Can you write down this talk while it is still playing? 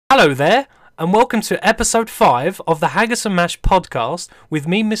Hello there, and welcome to episode 5 of the Haggis and Mash podcast with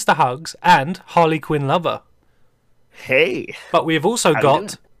me, Mr. Hugs, and Harley Quinn Lover. Hey. But we've also How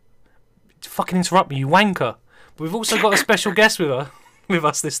got... Fucking interrupt me, you wanker. But we've also got a special guest with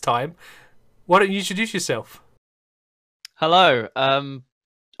us this time. Why don't you introduce yourself? Hello, I'm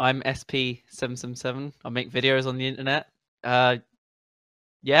SP777. I make videos on the internet.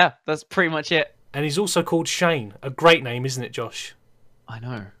 Yeah, that's pretty much it. And he's also called Shane. A great name, isn't it, Josh? I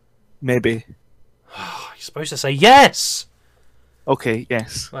know. Maybe. You're supposed to say yes! Okay,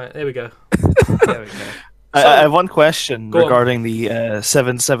 yes. Right, there we go. There we go. I have one question Go on. regarding the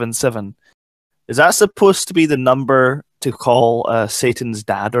 777. Is that supposed to be the number to call Satan's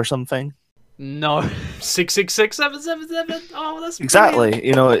dad or something? No. 666-777. Oh, that's Exactly. brilliant.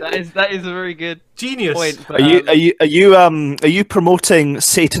 You know, That is a very good Genius. point. are you promoting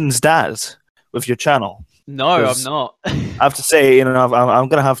Satan's dad with your channel? No, I'm 'Cause not. I have to say, you know, I'm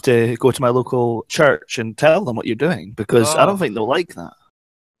going to have to go to my local church and tell them what you're doing because I Oh. don't think they'll like that.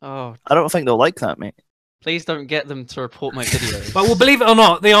 Oh, I don't think they'll like that, mate. please don't get them to report my videos. But well, believe it or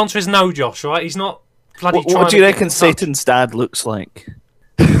not, the answer is no, Josh, right? He's not bloody What trying do you to get reckon in touch. Satan's dad looks like?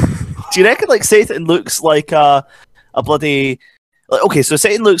 Do you reckon like Satan looks like a bloody? Like, okay, so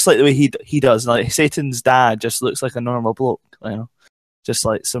Satan looks like the way he does. Like Satan's dad just looks like a normal bloke, you know, just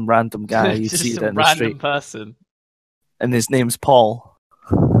like some random guy you Just see some down the random street, person. and his name's Paul.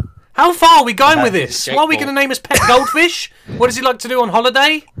 How far are we going with That's this? Jake What are we Paul. going to name his pet goldfish? What does he like to do on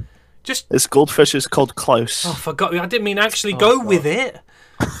holiday? Just... This goldfish is called Klaus. Oh, forgot. I didn't mean actually Oh, go God. with it.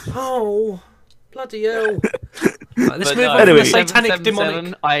 Oh, bloody hell. Right, let's But move no, on to Anyway. the satanic 777,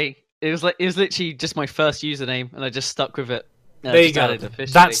 demonic... It was literally just my first username, and I just stuck with it. And I There you just go. added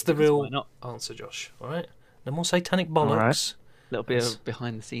officially, That's the because real why not? answer, Josh. All right? No more satanic bollocks. Alright. Little bit of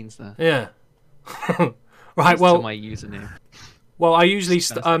behind the scenes there. Yeah. right, As to well, my username. I usually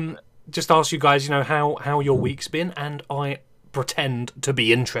Just gonna just ask you guys, you know, how your week's been, and I pretend to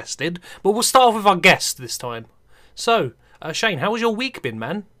be interested. But we'll start off with our guest this time. So, Shane, how has your week been,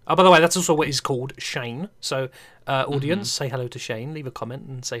 man? Oh, by the way, that's also what he's called, Shane. So, audience, say hello to Shane, leave a comment,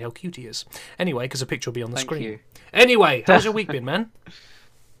 and say how cute he is. Anyway, because a picture will be on the Thank screen. you. Anyway, how's your week been, man?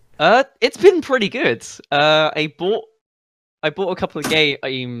 It's been pretty good. I bought a couple of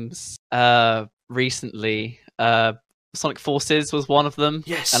games recently. Sonic Forces was one of them.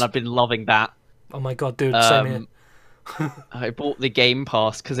 Yes. And I've been loving that. Oh my god, dude, same here. I bought the Game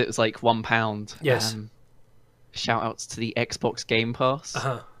Pass because it was like £1. Yes. Shout outs to the Xbox Game Pass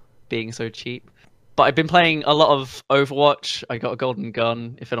Uh-huh. being so cheap. But I've been playing a lot of Overwatch. I got a golden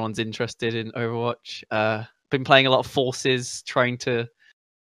gun if anyone's interested in Overwatch. Been playing a lot of Forces, trying to,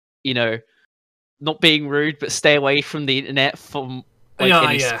 you know, not being rude, but stay away from the internet from like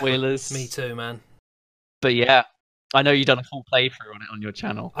any spoilers. Me too, man. But yeah, I know you've done a full playthrough on it on your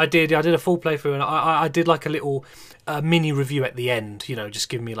channel. I did a full playthrough, and I did like a little mini review at the end, you know, just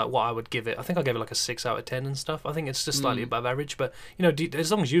giving me like what I would give it. I think I gave it like a 6 out of 10 and stuff. I think it's just slightly above average, but you know,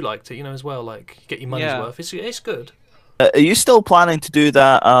 as long as you liked it, you know, as well, like get your money's worth. It's good. Are you still planning to do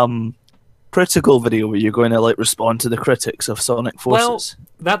that critical video where you're going to like respond to the critics of Sonic Forces? Well,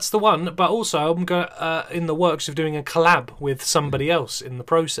 that's the one, but also I'm in the works of doing a collab with somebody else in the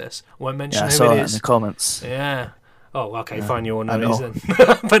process. I won't mention Yeah, I who saw it that in is. the comments. Yeah. Oh, okay, Yeah, fine, you all I know know.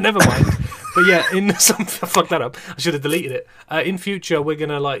 then. But never mind. But yeah, I fucked that up. I should have deleted it. In future, we're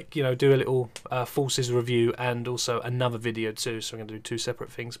gonna like, you know, do a little Forces review and also another video too. So we're gonna do 2 separate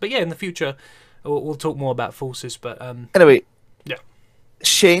things. But yeah, in the future, we'll talk more about Forces. But Anyway, yeah.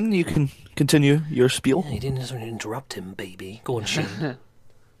 Shane, you can continue your spiel. You didn't interrupt him, baby. Go on, Shane.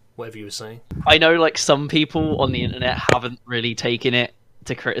 Whatever you were saying. I know like some people on the internet haven't really taken it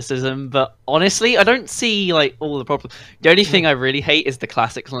to criticism, but honestly, I don't see like all the problems. The only thing I really hate is the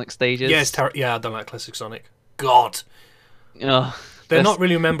classic Sonic stages. Yeah, it's yeah, I don't like Classic Sonic. God, Ugh, they're that's- not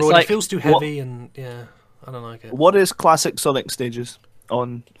really memorable. it's like- It feels too heavy, and yeah, I don't like it. What is classic Sonic stages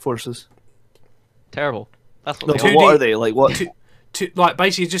on Forces? terrible. That's what No, they but are. 2D what are they? Like what? Like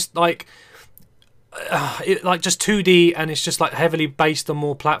basically just like just 2D, and it's just like heavily based on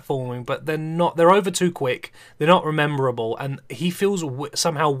more platforming, but they're over too quick, they're not rememberable, and he feels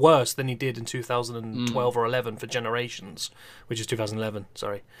somehow worse than he did in 2012 or 11 for Generations, which is 2011,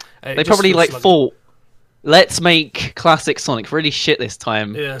 sorry. They probably like thought, let's make classic Sonic really shit this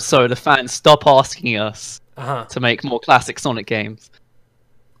time, Yeah. so the fans stop asking us Uh-huh. to make more classic Sonic games.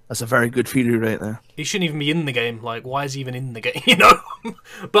 That's a very good theory right there. He shouldn't even be in the game. Like, why is he even in the game? You know.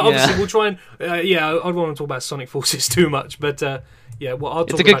 But obviously, Yeah. we'll try and. Yeah, I don't want to talk about Sonic Forces too much, but yeah, well, I'll talk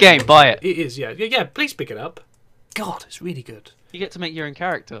It's a good about game. Buy it. It is, yeah. Yeah, please pick it up. God, it's really good. You get to make your own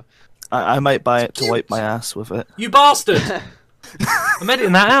character. I might buy it to wipe my ass with it. You bastard! I'm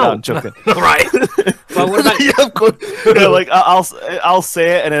editing that No, out. I'm joking. Right. Well, what about Yeah, of course. Yeah, like I'll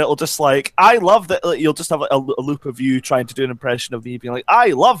say it, and it'll just like I love that. Like, you'll just have a loop of you trying to do an impression of me being like, I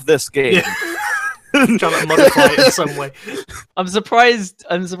love this game. Yeah. Trying to modify it in some way. I'm surprised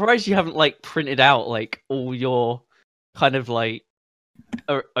you haven't like printed out like all your kind of like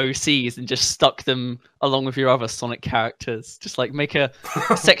OCs and just stuck them along with your other Sonic characters. Just like make a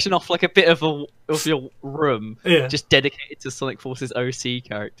section off like a bit of your room, Yeah. just dedicated to Sonic Force's OC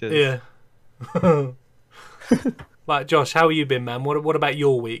characters. Yeah. Like, Josh, how have you been, man? What about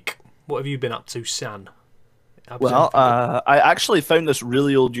your week? What have you been up to, son? Well, I actually found this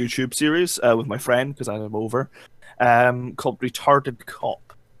really old YouTube series with my friend because I am over, called Retarded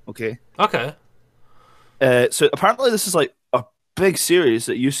Cop. Okay. Okay. So apparently this is like a big series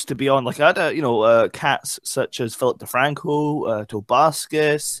that used to be on. Like I had, cats such as Philip DeFranco,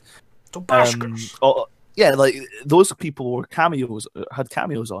 Tobascus. Yeah, like those people were had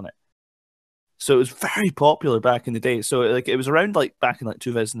cameos on it. So it was very popular back in the day. So like it was around like back in like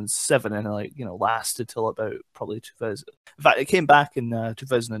 2007 and like lasted till about probably 2000. In fact, it came back in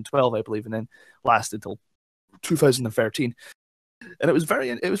 2012, I believe, and then lasted till 2013. And it was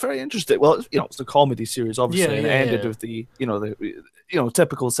very interesting. Well, it's a comedy series, obviously, and it ended with the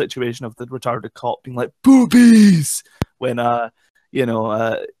typical situation of the retarded cop being like boobies when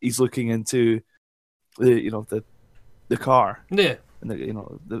he's looking into the car. Yeah. And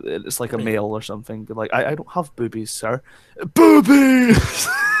it's like a male or something. But like, I don't have boobies, sir. Boobies.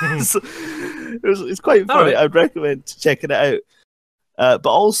 It's quite funny. Right. I'd recommend checking it out. But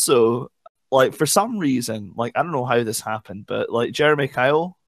also, like for some reason, like I don't know how this happened, but like Jeremy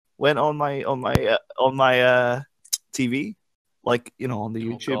Kyle went on my TV, like on the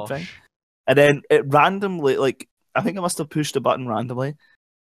YouTube thing, and then it randomly, like I think I must have pushed a button randomly.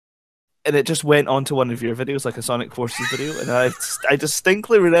 And it just went onto one of your videos, like a Sonic Forces video, and I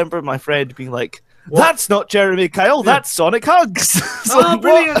distinctly remember my friend being like, "That's not Jeremy Kyle, that's Sonic Hugs." Oh,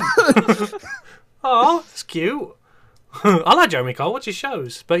 brilliant! Oh, that's cute. I like Jeremy Kyle. Watch his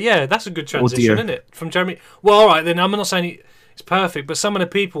shows, but yeah, that's a good transition, isn't it? From Jeremy. Well, all right then. I'm not saying it's perfect, but some of the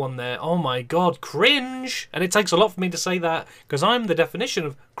people on there, oh my god, cringe! And it takes a lot for me to say that because I'm the definition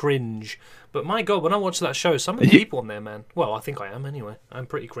of cringe. But my god, when I watch that show, some of the people on there, man. Well, I think I am anyway. I'm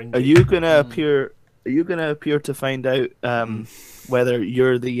pretty cringy. Are you gonna appear? Are you gonna appear to find out whether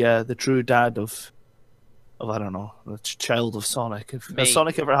you're the true dad of I don't know, the child of Sonic? Has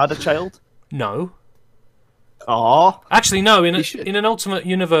Sonic ever had a child? No. Aww. Actually, no. In an Ultimate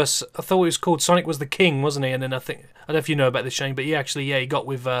Universe, I thought it was called Sonic was the King, wasn't he? And then I don't know if you know about this, Shane, but he got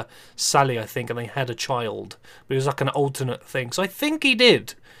with Sally, I think, and they had a child. But it was like an alternate thing. So I think he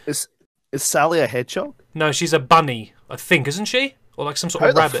did. Is Sally a hedgehog? No, she's a bunny, I think, isn't she? Or like some sort How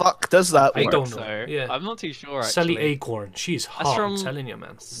of rabbit. How the fuck does that work? I don't know. So, Yeah. I'm not too sure, actually. Sally Acorn. She's hot, I'm telling you,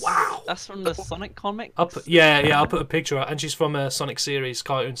 man. Wow. That's from the Sonic comic? I'll put a picture out, and she's from a Sonic series,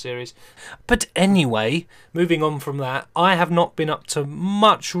 cartoon series. But anyway, moving on from that, I have not been up to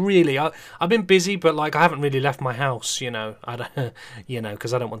much, really. I've been busy, but like I haven't really left my house,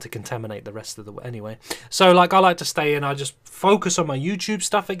 because I don't want to contaminate the rest of the... Anyway. So like I like to stay in, I just focus on my YouTube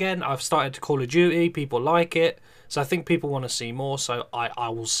stuff again. I've started Call of Duty, people like it. So I think people want to see more, so I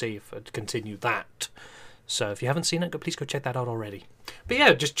will see if I'd continue that. So if you haven't seen it, please go check that out already. But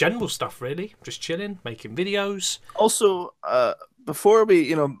yeah, just general stuff, really. Just chilling, making videos. Also, before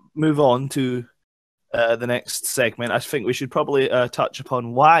we move on to the next segment, I think we should probably touch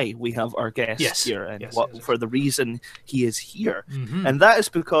upon why we have our guest here and for the reason he is here. Mm-hmm. And that is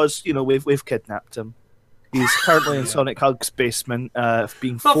because we've kidnapped him. He's currently in Sonic Hug's basement,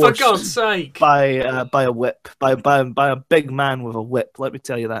 being forced for God's sake by a whip, by a big man with a whip. Let me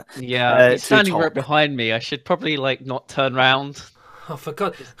tell you that. Yeah, he's standing right behind me. I should probably not turn round. Oh, for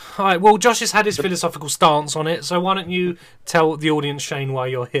God! All right. Well, Josh has had his philosophical stance on it, so why don't you tell the audience, Shane, why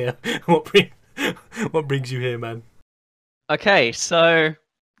you're here? What brings you here, man? Okay, so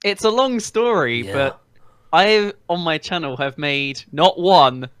it's a long story, but I on my channel have made not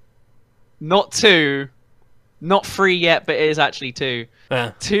one, not two. Not 3 yet, but it is actually 2.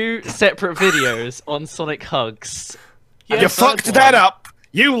 2 separate videos on Sonic Hugs. You fucked that up.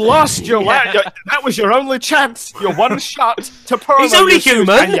 You lost your that was your only chance. Your one shot to pearl. He's only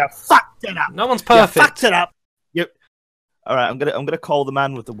human. And you fucked it up. No one's perfect. You fucked it up. All right, I'm gonna call the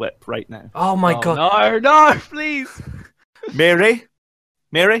man with the whip right now. Oh my God! No, please. Mary,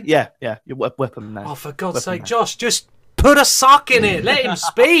 yeah, you whip him now. Oh, for God's sake, Josh, just put a sock in it. Let him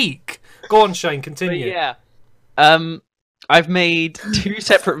speak. Go on, Shane. Continue. But yeah. I've made 2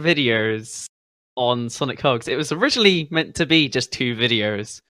 separate videos on Sonic Hugs. It was originally meant to be just 2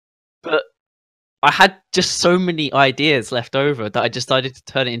 videos, but I had just so many ideas left over that I decided to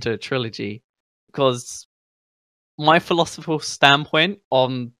turn it into a trilogy because my philosophical standpoint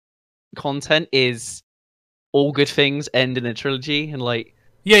on content is all good things end in a trilogy, and like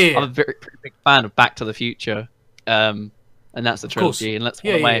I'm a pretty big fan of Back to the Future, and that's a trilogy, and that's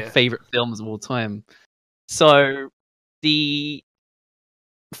one of my favorite films of all time. So the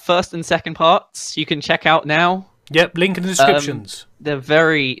first and second parts you can check out now. Yep, link in the descriptions. They're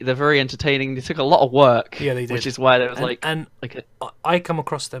very entertaining. They took a lot of work. Yeah, they did. Which is why there was I come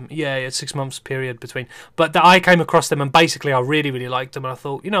across them. Yeah, it's 6 months period between. But I came across them, and basically I really, really liked them. And I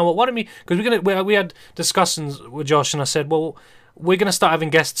thought, you know what? Why don't we? Because we had discussions with Josh, and I said, well, we're gonna start having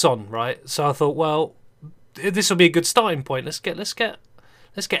guests on, right? So I thought, well, this will be a good starting point. Let's get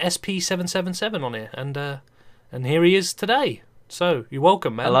SP777 on here, and here he is today. So you're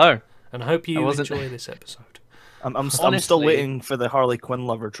welcome, man. Hello, and I hope you enjoy this episode. I'm still waiting for the Harley Quinn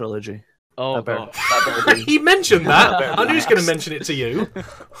lover trilogy. Oh, God. He mentioned that. I knew he was going to mention it to you.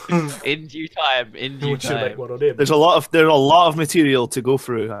 In due time. Make one on him. There's a lot of material to go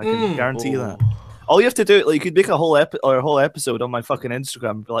through. I can guarantee that. All you have to do, like, you could make a whole episode on my fucking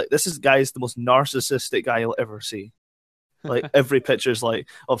Instagram and be like, "This guy's the most narcissistic guy you'll ever see." Like every picture's like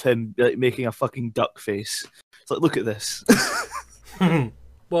of him like, making a fucking duck face. It's like, look at this.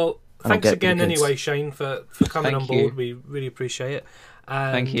 Well. Thanks again, anyway, Shane, for coming on board. We really appreciate it.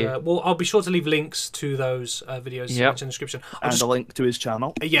 And, thank you. Well, I'll be sure to leave links to those videos in the description. A link to his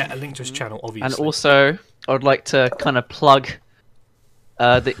channel. Yeah, a link to his channel, obviously. And also, I would like to kind of plug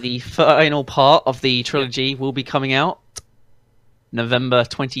the final part of the trilogy will be coming out November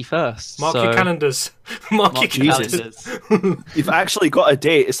 21st. Mark your calendars. Mark your calendars. You've actually got a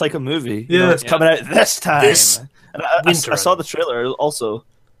date. It's like a movie. Yeah, it's coming out this time. And I saw the trailer also.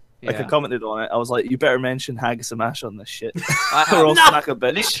 Like I commented on it, I was like, "You better mention Haggis and Mash on this shit." Or else smack a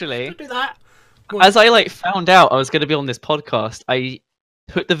bitch. Literally, don't do that. As I found out I was going to be on this podcast, I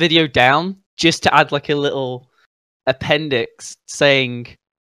put the video down just to add like a little appendix saying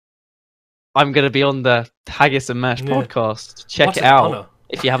I'm going to be on the Haggis and Mash podcast. Check it out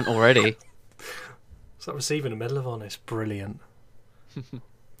if you haven't already. It's like receiving a Medal of Honor. It's brilliant.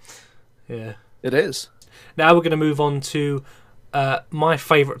 Yeah, it is. Now we're going to move on to my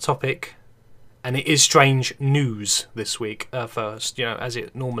favourite topic, and it is strange news this week. First, as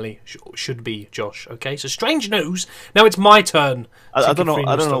it normally should be, Josh. Okay, so strange news. Now it's my turn. I don't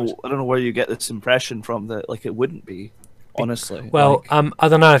know where you get this impression from that like it wouldn't be. Honestly, well, I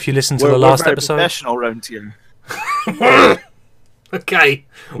don't know if you listened to the last episode. We're professional around here. Okay,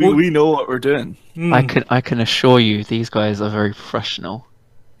 we know what we're doing. I can assure you, these guys are very professional.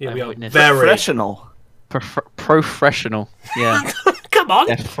 Yeah, we are very professional. Professional, yeah. Come on,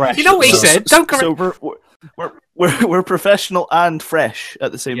 you know what he said. Don't correct. So we're professional and fresh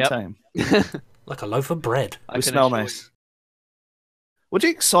at the same time. Like a loaf of bread. We smell nice. What do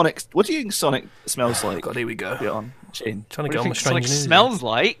you think Sonic smells like? God, here we go. Get on, Shane. Trying to get on the strange news. Smells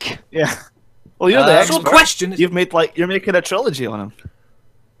like? Yeah. Well, you're the expert. Question. You're making a trilogy on him.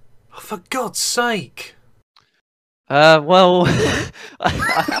 Oh, for God's sake. Well,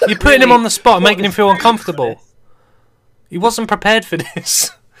 you're putting him on the spot and making him feel uncomfortable. He wasn't prepared for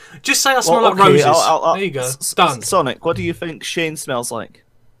this. Just say I smell like roses. There you go. Done. Sonic, what do you think Shane smells like?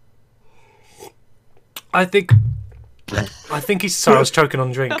 I think he's. Sorry, I was choking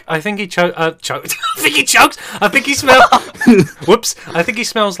on drink. I think he choked. I think he choked. I think he smells. Whoops. I think he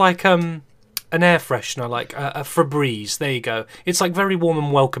smells like an air freshener, like a Febreze. There you go. It's like very warm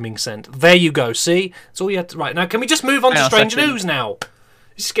and welcoming scent. There you go. See, that's all you had to. Right now, can we just move on to strange news now?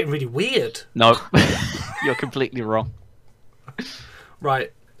 This is getting really weird. No, you're completely wrong.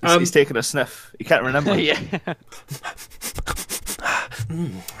 Right. He's taking a sniff. He can't remember. Yeah.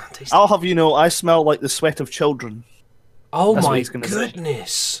 I'll have you know, I smell like the sweat of children. Oh my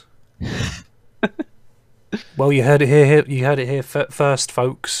goodness. Well, you heard it here. You heard it here first,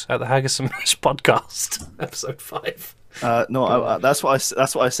 folks, at the Haggis and Mash podcast, episode 5. No, that's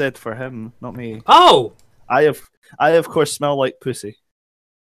what I said for him, not me. Oh, I of course smell like pussy.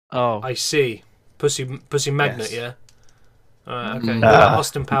 Oh, I see. Pussy magnet, yes. Yeah. Okay.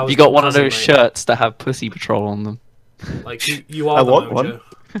 Austin Powers. You got one of those shirts that have Pussy Patrol on them. Like you are the mojo. One.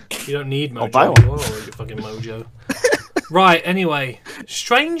 You don't need mojo. I'll buy one. You are your fucking mojo. Right. Anyway,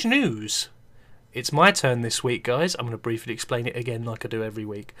 strange news. It's my turn this week, guys. I'm going to briefly explain it again like I do every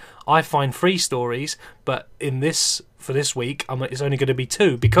week. I find 3 stories, but for this week, it's only going to be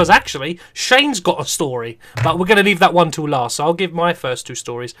 2, because actually, Shane's got a story, but we're going to leave that one till last. So I'll give my first 2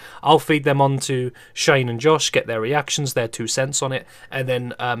 stories. I'll feed them on to Shane and Josh, get their reactions, their 2 cents on it, and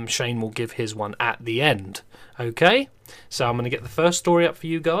then Shane will give his one at the end. Okay? So I'm going to get the first story up for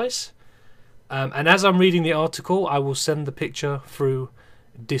you guys. And as I'm reading the article, I will send the picture through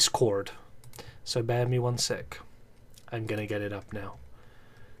Discord. So bear me one sec. I'm gonna get it up now.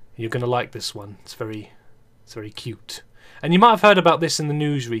 You're gonna like this one. It's very cute. And you might have heard about this in the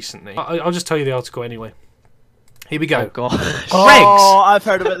news recently. I'll just tell you the article anyway. Here we go. Oh god. Greg's. Oh, I've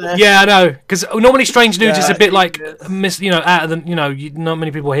heard about this. Yeah, I know. Because normally strange news is a bit like this. out of the not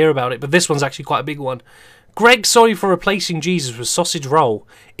many people hear about it, but this one's actually quite a big one. Greg sorry for replacing Jesus with sausage roll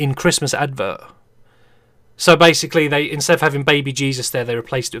in Christmas advert. So basically, they instead of having baby Jesus there, they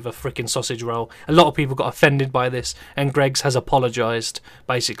replaced it with a freaking sausage roll. A lot of people got offended by this, and Greg's has apologised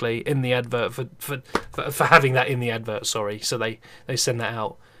basically in the advert for having that in the advert. Sorry, so they send that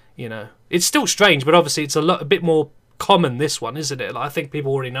out. You know, it's still strange, but obviously it's a bit more common. This one, isn't it? Like, I think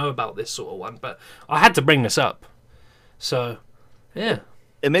people already know about this sort of one, but I had to bring this up. So, yeah,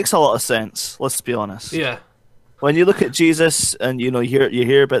 It makes a lot of sense. Let's be honest. yeah, When you look at Jesus, and you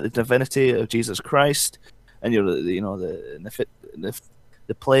hear about the divinity of Jesus Christ, and the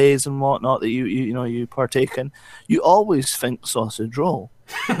plays and whatnot that you partake in, you always think sausage roll.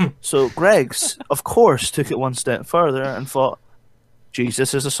 So Greg's, of course, took it one step further and thought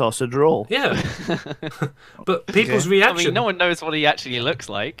Jesus is a sausage roll. yeah. But people's reaction. I mean, no one knows what he actually looks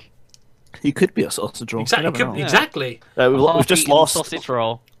like. He could be a sausage roll. Exactly. You never know. Yeah. Exactly. We've just Half-eaten lost. sausage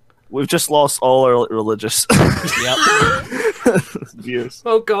roll. We've just lost all our religious Yep. views.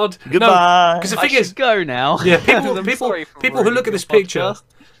 Oh God. Goodbye. Because the I thing is, should go now. yeah, I'm people sorry for who look at ruining this your picture,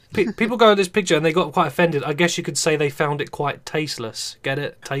 podcast. people go at this picture and they got quite offended. I guess you could say they found it quite tasteless. Get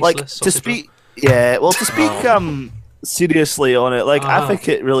it? Tasteless. Like to sausage roll. speak, yeah. Well, to speak seriously on it, like I think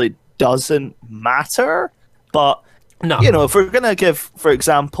it really doesn't matter. But No. if we're gonna give, for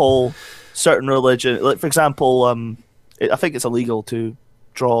example, certain religion, like for example, I think it's illegal to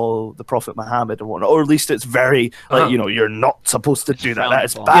draw the Prophet Muhammad or whatnot, or at least it's very like you're not supposed to do that. That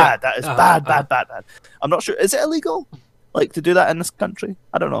is frowned bad. upon. That is bad. I'm not sure. Is it illegal? Like to do that in this country?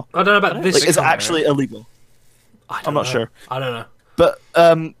 I don't know. I don't know about this. Like, is it country. actually illegal? I'm not sure. I don't know. But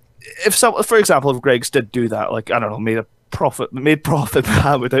for example, if Greg's did do that, like I don't know, made Prophet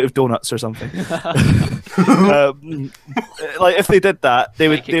Muhammad out of donuts or something. Like if they did that, they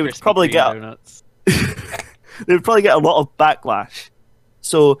would probably get they would probably get a lot of backlash.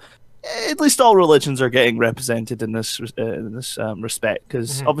 So at least all religions are getting represented in this respect,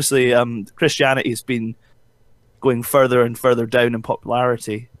 because obviously Christianity has been going further and further down in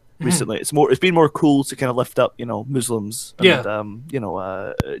popularity recently. It's been more cool to kind of lift up Muslims and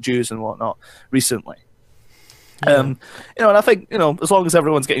Jews and whatnot recently. And I think as long as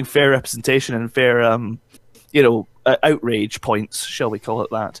everyone's getting fair representation and fair outrage points, shall we call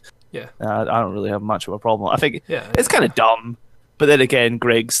it that, I don't really have much of a problem. I think it's kind of dumb. But then again,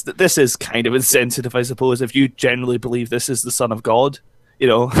 Greg's, this is kind of insensitive, I suppose, if you generally believe this is the Son of God,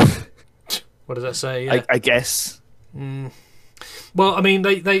 What does that say? Yeah. I guess. Well, I mean,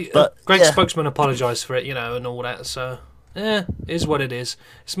 But, Greg's yeah. spokesman apologised for it, and all that. So, it is what it is.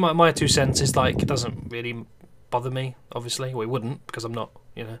 It's my 2 cents. Is like, it doesn't really bother me. Obviously, well, it wouldn't, because I'm not,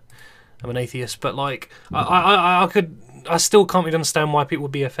 I'm an atheist. But like, I still can't really understand why people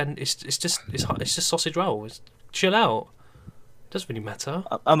would be offended. It's just sausage roll. Chill out. Doesn't really matter.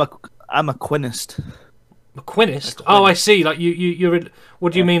 I'm a Quinnist. A Quinnist? Oh, I see. Like you're.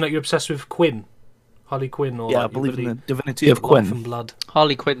 What do you mean? Like you're obsessed with Quinn, Harley Quinn, or Yeah, like I believe in the divinity you of believe life Quinn. and blood.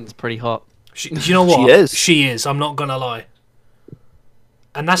 Harley Quinton's pretty hot. Do you know what? She is. She is. I'm not gonna lie.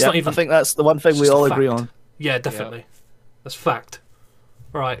 And that's not even. I think that's the one thing we just all a agree fact. on. Yeah, definitely. That's fact.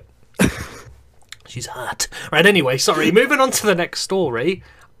 Right. She's hot. Right. Anyway, sorry. Moving on to the next story.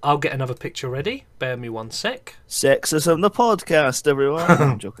 I'll get another picture ready. Bear me one sec. Sexism, the podcast, everyone.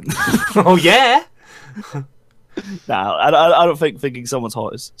 I'm joking. Oh yeah. Nah, I don't think thinking someone's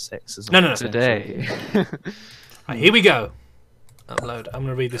hot is sexism. No. Today. Right, here we go. Upload. I'm going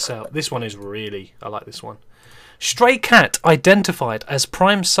to read this out. This one is I like this one. Stray cat identified as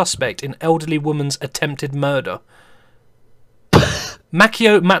prime suspect in elderly woman's attempted murder.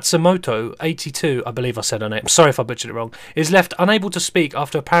 Makio Matsumoto, 82, I believe I said her name, sorry if I butchered it wrong, is left unable to speak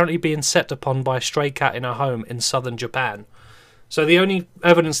after apparently being set upon by a stray cat in her home in southern Japan. So the only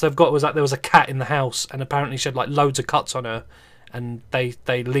evidence they've got was that there was a cat in the house, and apparently she had like loads of cuts on her, and they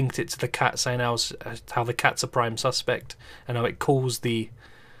linked it to the cat, saying how the cat's a prime suspect and how it caused the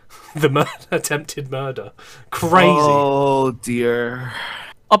attempted murder. Crazy. Oh dear.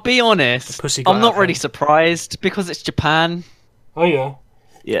 I'll be honest, pussy got I'm not out really there. surprised because it's Japan. Oh yeah.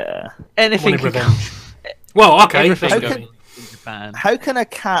 Yeah. Anything Wanted can revenge. Well, okay. Everything How can can- in Japan. How can a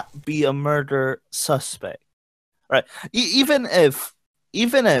cat be a murder suspect? Right. Even if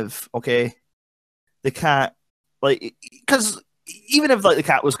okay, the cat, like, because even if like the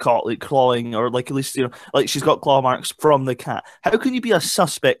cat was caught like clawing, or like at least like she's got claw marks from the cat, how can you be a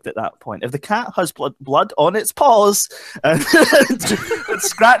suspect at that point if the cat has blood on its paws and, and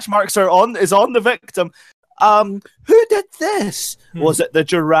scratch marks are on the victim? Who did this? Was it the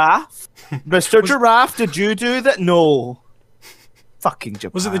giraffe? Mr. Giraffe, did you do that? No. Fucking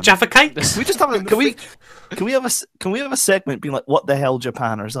Japan. Was it the Jaffa Cakes? Can we just have a can we have a segment being like, what the hell,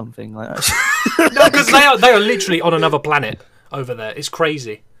 Japan, or something like that? No, because they are literally on another planet over there. It's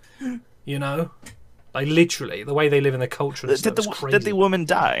crazy. You know? Like, literally, the way they live in their culture and stuff is crazy. Did the woman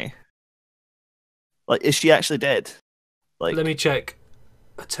die? Like, is she actually dead? Like, let me check.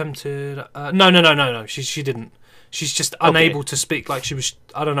 Attempted... No. She didn't. She's just unable to speak. Like, she was,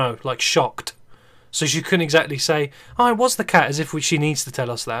 I don't know, like, shocked. So she couldn't exactly say, "Oh, it was the cat," as if she needs to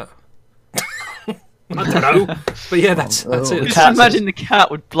tell us that. I don't know. But yeah, that's it. Just imagine the cat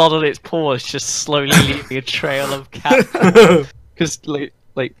with blood on its paws just slowly leaving a trail of cat. Because,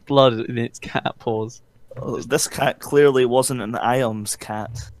 like, blood in its cat paws. Oh, this cat clearly wasn't an IAMS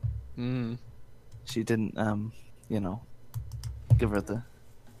cat. She didn't, give her the...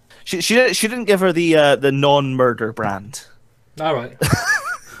 She didn't give her the non-murder brand. All right.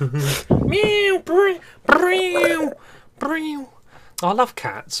 Meow, brew. I love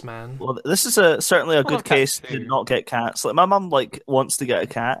cats, man. Well, this is certainly a good case to not get cats. Like, my mum wants to get a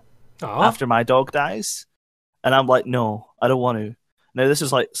cat after my dog dies, and I'm like, no, I don't want to. Now this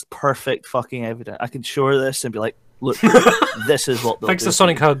is like perfect fucking evidence. I can show her this and be like, look, this is what. Thanks to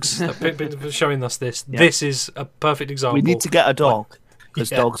Sonic Hugs for showing us this. Yeah. This is a perfect example. We need to get a dog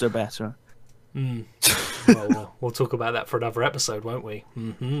because dogs are better. Well, we'll talk about that for another episode, won't we?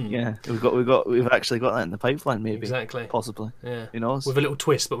 Mm-hmm. Yeah, we've actually got that in the pipeline, maybe. Exactly. Possibly. Yeah. Who knows? With a little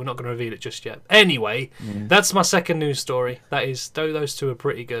twist, but we're not going to reveal it just yet. Anyway, that's my second news story. Those two are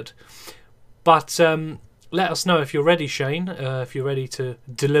pretty good. But let us know if you're ready, Shane. If you're ready to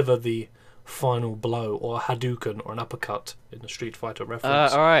deliver the final blow, or a Hadouken, or an uppercut in the Street Fighter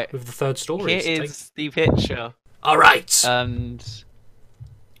reference. All right. With the third story. Here is the picture. All right. And...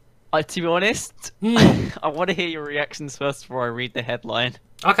 to be honest, I want to hear your reactions first before I read the headline.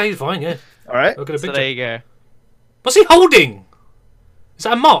 Okay, fine, yeah. All right. Look at a picture. So there you go. What's he holding? Is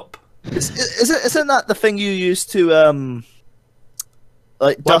that a mop? Isn't that the thing you use to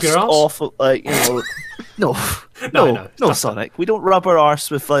like wipe dust off, like, you know? No, Sonic. We don't rub our arse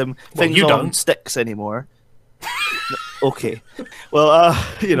with things on sticks anymore. Okay. Well, I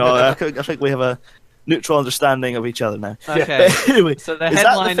think we have a neutral understanding of each other now. Okay. But anyway, so the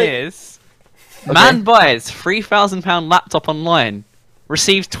headline is: Man buys £3,000 laptop online,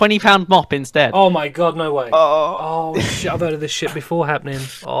 receives £20 mop instead. Oh my god, no way! Oh shit! I've heard of this shit before happening.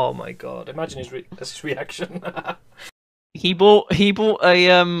 Oh my god! Imagine his reaction. He bought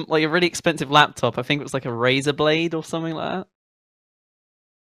a like a really expensive laptop. I think it was like a Razer Blade or something like that.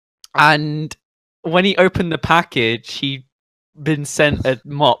 And when he opened the package, he'd been sent a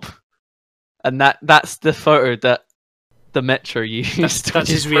mop. And that's the photo that the Metro used. That's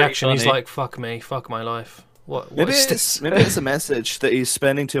his reaction. Funny. He's like, "Fuck me, fuck my life." What maybe is this? Maybe it's a message that he's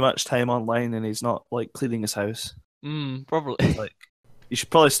spending too much time online and he's not like cleaning his house. Probably. Like, you should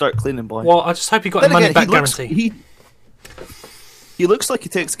probably start cleaning, boy. Well, I just hope he got a money back guarantee. He looks like he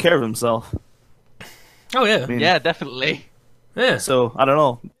takes care of himself. Oh yeah, yeah, definitely. Yeah. So I don't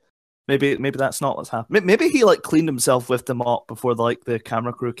know. Maybe that's not what's happened. Maybe he like cleaned himself with the mop before the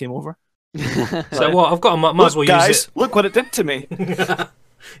camera crew came over. So what? I've got a mop. Might as well guys, use it. Look what it did to me.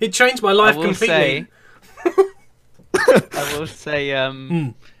 It changed my life completely. I will say,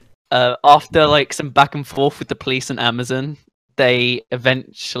 after like some back and forth with the police and Amazon,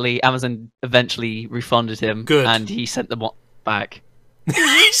 Amazon eventually refunded him. Good. And he sent the mop back.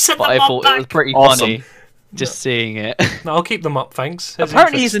 He sent but the I mop thought back. It was pretty funny just seeing it. No, I'll keep them up, thanks.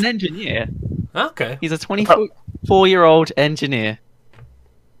 Apparently he's an engineer. Okay. He's a 24-year-old engineer.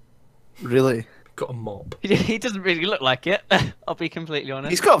 Really? Got a mop. He doesn't really look like it. I'll be completely honest.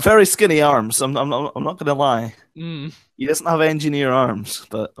 He's got very skinny arms. I'm not gonna lie. He doesn't have engineer arms,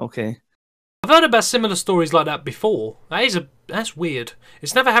 but okay. I've heard about similar stories like that before. That's weird.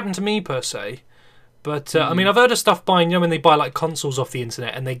 It's never happened to me per se, but I mean, I've heard of stuff buying. When they buy like consoles off the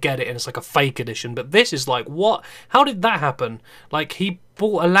internet and they get it and it's like a fake edition. But this is like, what? How did that happen? Like he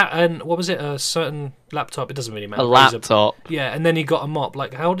bought and what was it? A certain laptop. It doesn't really matter. A laptop. Yeah, and then he got a mop.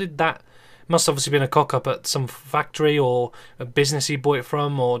 Like, how did that? Must obviously been a cock up at some factory or a business he bought it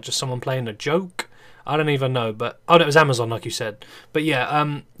from, or just someone playing a joke. I don't even know, but no, it was Amazon, like you said. But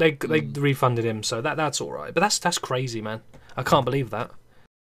yeah, they refunded him, so that's all right. But that's crazy, man. I can't believe that.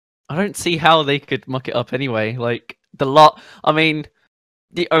 I don't see how they could muck it up anyway. Like I mean,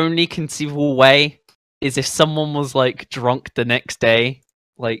 the only conceivable way is if someone was like drunk the next day.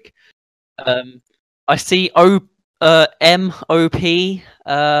 Like, I see MOP.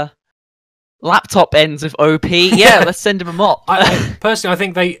 Laptop ends with OP. Yeah, let's send him a mop. Personally, I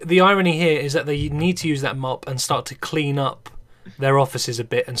think the irony here is that they need to use that mop and start to clean up their offices a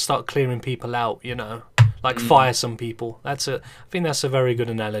bit and start clearing people out. You know, like fire some people. I think that's a very good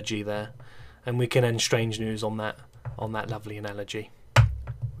analogy there, and we can end Strange News on that lovely analogy.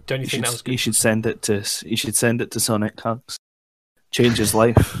 Don't you think that was good? You should send it to Sonic Hugs. Change his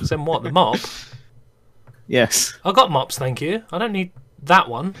life. Send what, the mop? Yes. I got mops, thank you. I don't need that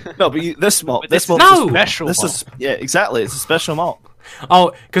one. No, but this mop. This mop no! is special. This mop. is exactly. It's a special mop.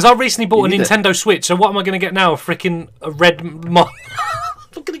 Oh, because I recently bought a You need Nintendo Switch, so what am I going to get now? A red mop?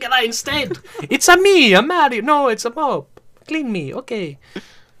 I'm going to get that instead. It's a Mario. No, it's a mop. Clean me, okay.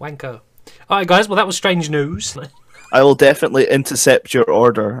 Wanko. Alright guys, well that was Strange News. I will definitely intercept your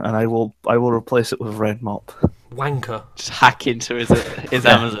order, and I will replace it with red mop. Wanker. Just hack into his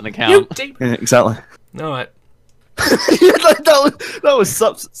Amazon account. Yeah, exactly. Alright. that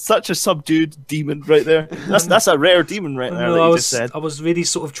was such a subdued demon right there. That's a rare demon right there. No, Just said. I was really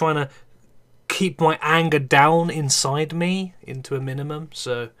sort of trying to keep my anger down inside me into a minimum,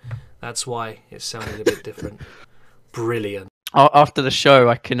 so that's why it sounded a bit different. Brilliant. After the show,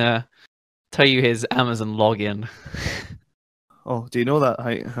 I can tell you his Amazon login. Oh, do you know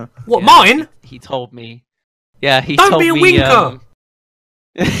that? What, Yeah. mine? He told me. Yeah, he Don't told be a me. winker!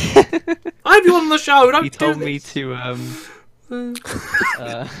 I have you on the show, don't He do told me this. to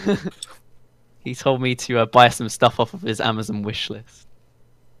he told me to buy some stuff off of his Amazon wish list.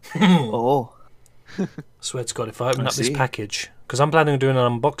 Oh, Swear to God, if I open I up this see. package, because I'm planning on doing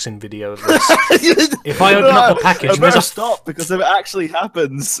an unboxing video of this. If I open up the package, I and there's better a stop, because if it actually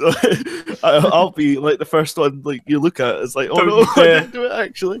happens, I'll be like the first one. Like you look at, it's like, oh Don't no, you I dare. didn't do it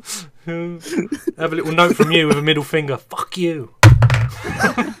actually. have a little note from you with a middle finger. Fuck you.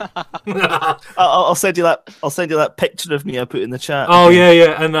 I'll send you that. I'll send you that picture of me I put in the chat. Oh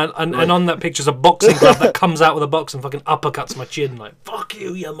yeah, and on that picture's a boxing glove that comes out with a box and fucking uppercuts my chin like fuck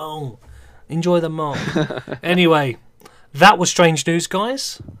you, you mong. Enjoy the mong. Anyway, that was Strange News,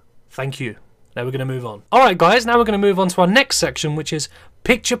 guys. Thank you. Now we're going to move on. All right, guys. Now we're going to move on to our next section, which is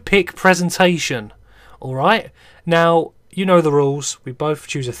picture pick presentation. All right. Now you know the rules. We both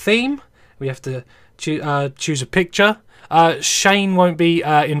choose a theme. We have to choose a picture. Shane won't be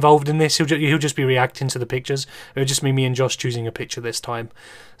involved in this. He'll just be reacting to the pictures. It'll just be me and Josh choosing a picture this time.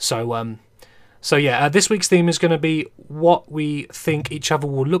 So yeah, this week's theme is going to be what we think each other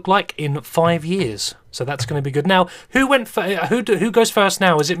will look like in 5 years. So that's going to be good. Now, who goes first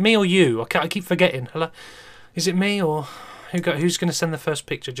now? Is it me or you? I keep forgetting. Hello, is it me or who's going to send the first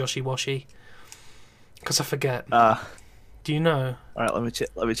picture? Joshy Washy? Because I forget. Do you know? All right, let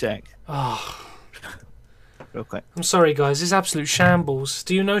me check. Oh. Real quick. I'm sorry, guys. It's absolute shambles.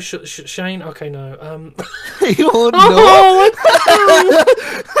 Do you know Shane? Okay, no. Oh no!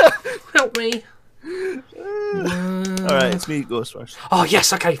 Help me. All right, it's me. Goes first. Oh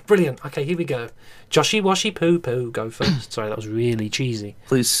yes. Okay, brilliant. Okay, here we go. Joshy Washy Poo Poo, go first. Sorry, that was really cheesy.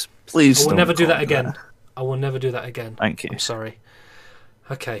 Please. I will don't never do call that me again. I will never do that again. Thank you. I'm sorry.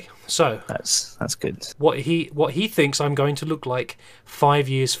 Okay, so That's good. what he thinks I'm going to look like 5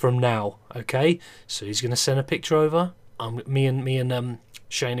 years from now. Okay, so he's going to send a picture over. Me and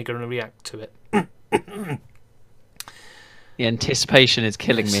Shane are going to react to it. The anticipation is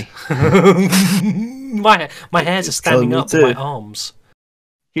killing me. My hairs are standing killing me up on my too. arms.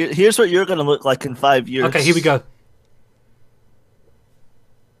 Here's what you're gonna look like in 5 years. Okay, here we go.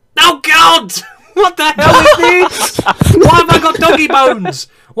 Oh God! What the hell is this? Why have I got doggy bones?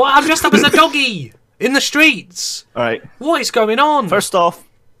 Why I'm dressed up as a doggy in the streets? All right. What is going on? First off,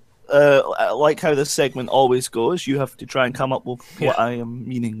 like how this segment always goes, you have to try and come up with what I am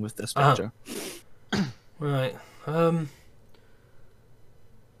meaning with this picture. Right.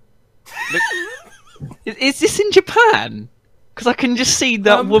 Is this in Japan? Because I can just see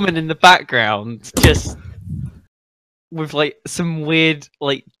that woman in the background, just with like some weird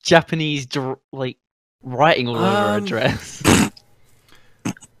like Japanese like writing all over her dress.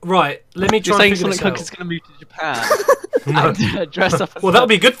 Right. Let me You're try and saying figure Sonic this Hugs is out. going to move to Japan No. and dress up. As Well, that would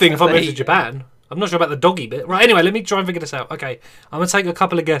be a good thing if I as moved a- to Japan. I'm not sure about the doggy bit. Right. Anyway, let me try and figure this out. Okay. I'm gonna take a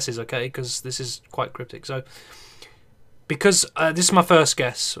couple of guesses. Okay, because this is quite cryptic. So, because this is my first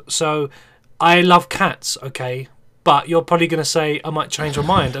guess. So, I love cats. Okay. But you're probably going to say I might change my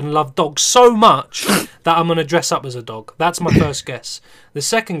mind and love dogs so much that I'm going to dress up as a dog. That's my first guess. The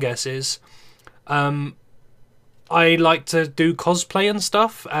second guess is I like to do cosplay and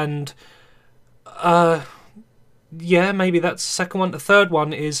stuff. And yeah, maybe that's the second one. The third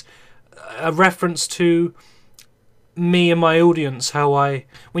one is a reference to me and my audience, how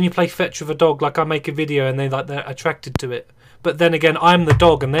when you play fetch with a dog, like I make a video and they're attracted to it, but then again I'm the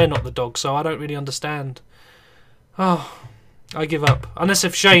dog and they're not the dog, so I don't really understand. Oh, I give up. Unless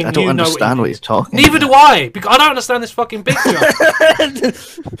if Shane, I don't you know understand what you're talking Neither about. do I, because I don't understand this fucking picture.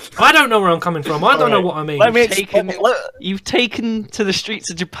 I don't know where I'm coming from. I don't know what I mean. Let me You've taken to the streets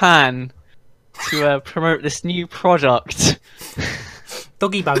of Japan to promote this new product,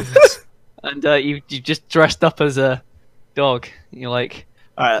 Doggy bones. and you just dressed up as a dog. You're like,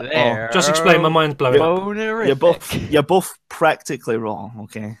 Alright, there. Just explain, my mind's blowing up. Bonerific. you're both practically wrong,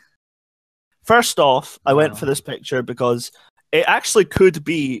 okay? First off, I went for this picture because it actually could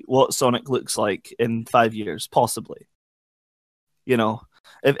be what Sonic looks like in 5 years, possibly. You know,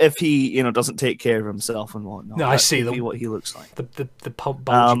 if he doesn't take care of himself and whatnot. No, I see could be what he looks like. The bulgy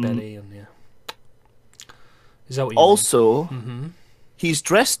belly and yeah. Is that what you Also, mean? he's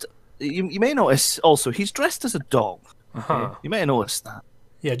dressed. You may notice. Also, he's dressed as a dog. Uh-huh. You may have noticed that,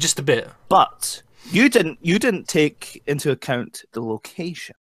 Yeah, just a bit. but you didn't. You didn't take into account the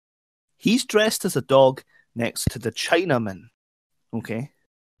location. He's dressed as a dog next to the Chinaman. Okay.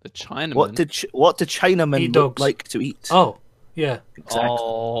 The Chinaman. What do Chinamen Eat look dogs. like to eat? Oh, yeah. Exactly.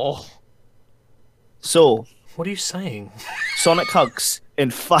 Oh, So What are you saying? Sonic Hugs in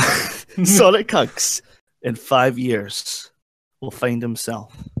 5 Sonic Hugs in 5 years will find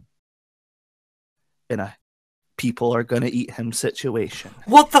himself in a people are gonna eat him situation.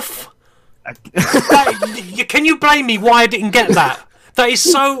 What the Can you blame me why I didn't get that? That is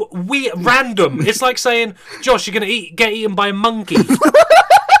so weird, random. It's like saying, Josh, you're gonna get eaten by a monkey.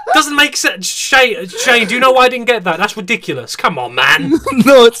 Doesn't make sense. Shane, do you know why I didn't get that? That's ridiculous. Come on, man.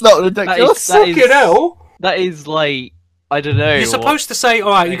 No, it's not ridiculous. Fucking hell. That is like, I don't know. You're supposed to say,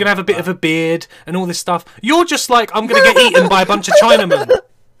 all right, you're going to have a bit of a beard and all this stuff. You're just like, I'm going to get eaten by a bunch of Chinamen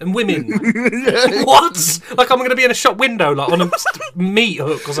and women. What? Like I'm going to be in a shop window, like on a meat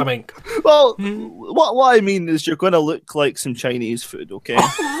hook or something. Well, what I mean is you're going to look like some Chinese food, okay?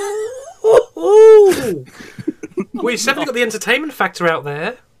 Well, you've definitely got the entertainment factor out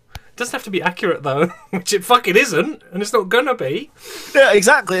there. It doesn't have to be accurate though, which it fucking isn't, and it's not gonna be. Yeah,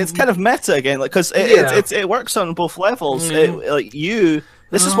 exactly. It's kind of meta again, like because it works on both levels.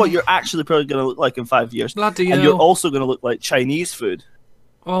 This is what you're actually probably going to look like in 5 years, Bloody and hell. you're also going to look like Chinese food.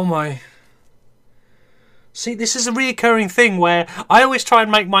 Oh my. See, this is a reoccurring thing where I always try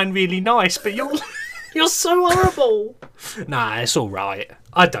and make mine really nice, but you're so horrible. Nah, it's all right.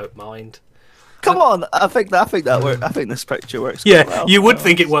 I don't mind. Come on, I think that works. I think this picture works. Yeah, quite well. you would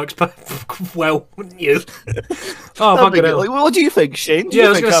think it works, but well, wouldn't you? Oh, I think fucking hell. like, what do you think, Shane? Do Yeah, you I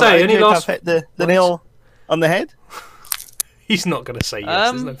was think gonna say, do any you think last- I've hit the nail on the head? He's not going to say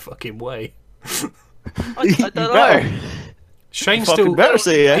yes. There's no fucking way. I don't know. Shane's Fucking still. better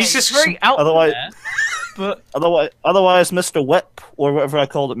say yes. He's just. Very out Otherwise- there, but Otherwise, Mr. Whip or whatever I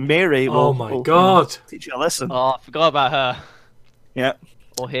called it, Mary. Oh my god. Teach you a lesson. oh, I forgot about her Yeah.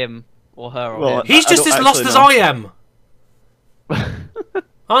 or him or her or Well, him. He's I just don't as lost actually as know. I am.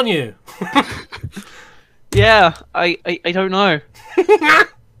 Aren't you? Yeah, I don't know.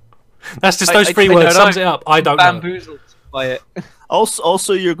 That's just I- those I- three I words. don't Sums know. it up. I don't know. Bamboozled by it.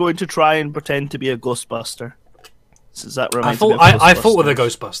 Also, you're going to try and pretend to be a Ghostbuster. Does that I remind thought me of I thought with the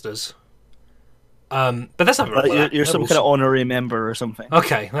Ghostbusters? Ghostbusters. But that's not. Like you're some kind of honorary member or something.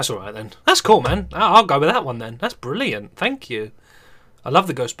 Okay, that's all right then. That's cool, man. I'll go with that one then. That's brilliant. Thank you. I love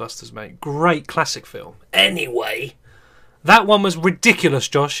the Ghostbusters, mate. Great classic film. Anyway, that one was ridiculous,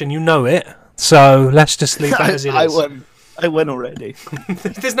 Josh, and you know it. So let's just leave that as it is. I win already.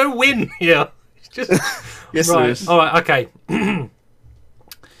 There's no win here. It's just... Yes, right. there is. All right. Okay.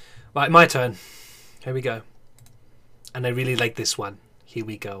 Right, my turn. Here we go. And I really like this one. Here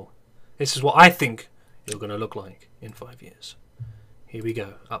we go. This is what I think you're going to look like in 5 years. Here we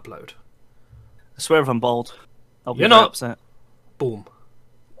go. Upload. I swear if I'm bald, I'll be You're very not. upset. Boom.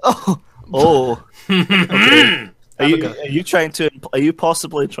 Oh. Okay. Are Have a go. Are you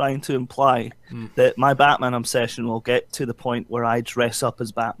possibly trying to imply Hmm. that my Batman obsession will get to the point where I dress up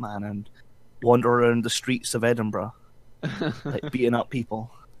as Batman and wander around the streets of Edinburgh, like beating up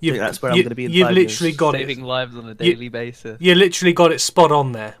people? That's where I'm going to be in 5 years. You've literally got Saving it. lives on a daily basis. You literally got it spot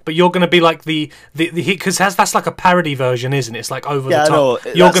on there. But you're going to be like the because that's like a parody version, isn't it? It's like over Yeah, the I know.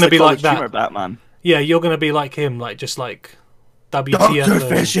 top. You're going to be like College humor that. Batman. Yeah, you're going to be like him, like just like WTF. Dr.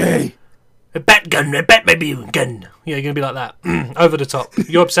 version. Fishy! A bat gun, a bat baby gun. Yeah, you're going to be like that. Over the top.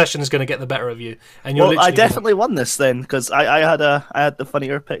 Your obsession is going to get the better of you. And you're Well, I literally gonna- definitely won this then, because I had the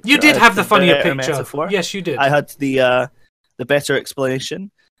funnier picture. You did I have had the funnier better picture. metaphor. Yes, you did. I had the better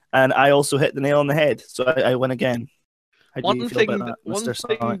explanation, and I also hit the nail on the head, so I win again. How do you feel about that, one Mr.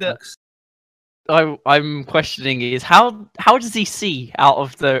 thing Sonic? that I'm questioning is how does he see out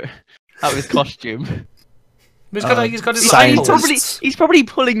of his costume? He's got his scientists. He's probably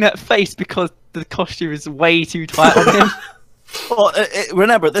pulling that face because the costume is way too tight on him. Well,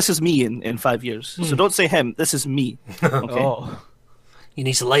 remember, this is me in 5 years, so don't say him. This is me. Okay. Oh. You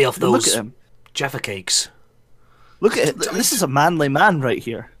need to lay off Look those at him. Jaffa cakes. Look at it. This is a manly man right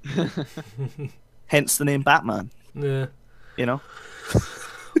here. Hence the name Batman. Yeah. You know.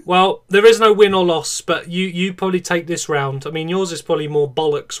 Well, there is no win or loss, but you probably take this round. I mean, yours is probably more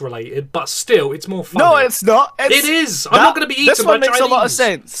bollocks related, but still, it's more fun. No, it's not. It is. I'm not going to be eaten This one by makes Chinese. a lot of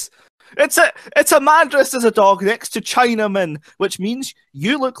sense. It's a man dressed as a dog next to Chinaman, which means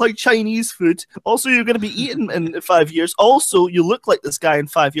you look like Chinese food. Also, you're going to be eaten in 5 years. Also, you look like this guy in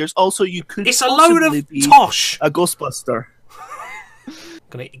 5 years. Also, you could It's a load possibly of be tosh. a Ghostbuster.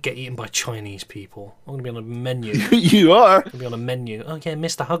 I'm going to get eaten by Chinese people. I'm going to be on a menu. You are. I'm going to be on a menu. Oh yeah,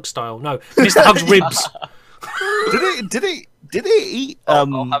 Mr. Hug style. No, Mr. Hug's ribs. Did they eat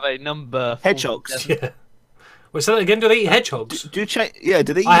I'll have a number. hedgehogs? Yeah. Wait, say that again. Do they eat hedgehogs? Did they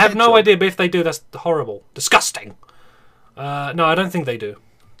eat I have no hedgehogs? idea, but if they do, that's horrible, disgusting. No, I don't think they do.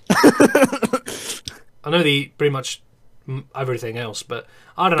 I know they eat pretty much everything else, but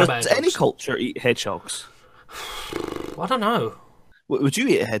I don't know about Does hedgehogs. any culture eat hedgehogs? I don't know. Would you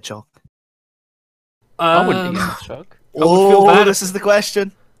eat a hedgehog? I wouldn't eat a hedgehog. would feel bad This is the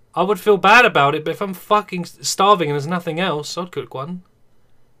question. I would feel bad about it, but if I'm fucking starving and there's nothing else, I'd cook one.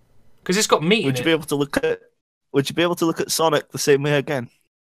 Because it's got meat Would in you it. be able to look at Sonic the same way again?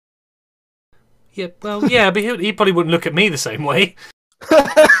 Yeah, well, yeah, but he probably wouldn't look at me the same way.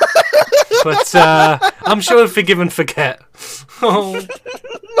 But I'm sure forgive and forget. Oh.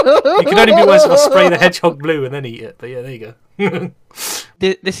 It could only be worse if I spray the hedgehog blue and then eat it. But yeah, there you go.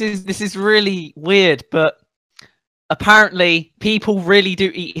 This is really weird, but apparently people really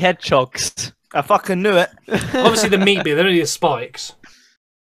do eat hedgehogs. I fucking knew it. Obviously, the meat bit, they don't eat the spikes.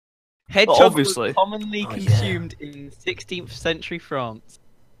 Hedgehogs obviously. were commonly Oh, yeah. consumed in 16th century France.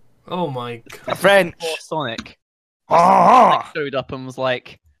 Oh my god. French. Before Sonic Oh, showed up and was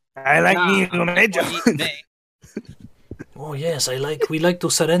like, I like "Nah, me on a you're hedgehog. eating me." Oh yes, we like to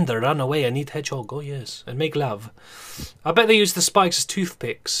surrender, run away, and eat hedgehog. Oh yes, and make love. I bet they use the spikes as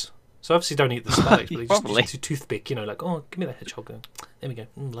toothpicks. So obviously don't eat the spikes, but they just Probably. use a toothpick. You know, like give me that hedgehog. There we go.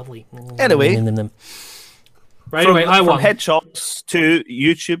 Lovely. Anyway. Right. Anyway, I From won. hedgehogs to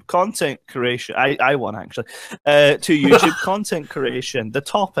YouTube content creation. I won actually. To YouTube content creation. The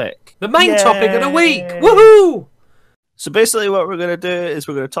topic. The main topic of the week. Yay. Woohoo! So basically, what we're going to do is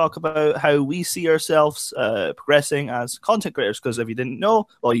we're going to talk about how we see ourselves progressing as content creators. Because if you didn't know,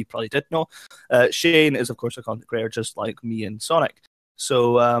 well, you probably did know, Shane is of course a content creator, just like me and Sonic.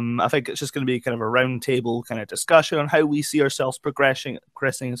 So I think it's just going to be kind of a round table kind of discussion on how we see ourselves progressing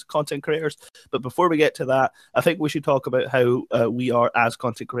as content creators. But before we get to that, I think we should talk about how we are as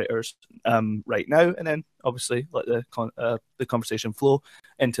content creators right now, and then obviously let the conversation flow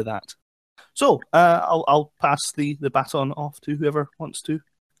into that. So I'll pass the baton off to whoever wants to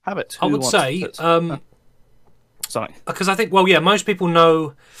have it. I Who would wants say, it? Sonic. because I think, well, yeah, most people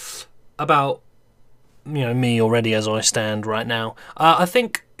know about me already as I stand right now. I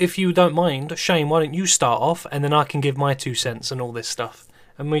think if you don't mind, Shane, why don't you start off, and then I can give my 2 cents and all this stuff,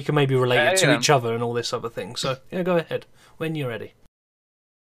 and we can maybe relate it to Yeah. each other and all this other thing. So yeah, go ahead when you're ready.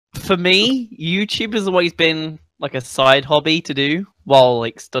 For me, YouTube has always been like a side hobby to do while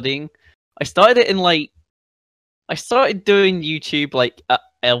like studying. I started doing YouTube like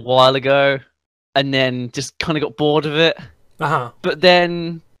a while ago, and then just kind of got bored of it. But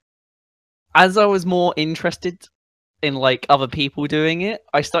then, as I was more interested in like other people doing it,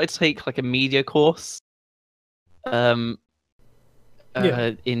 I started to take like a media course in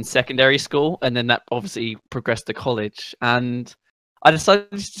secondary school, and then that obviously progressed to college. And I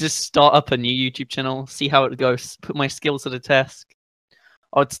decided to just start up a new YouTube channel, see how it goes, put my skills to the test.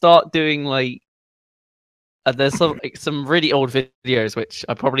 I would start doing like there's some really old videos which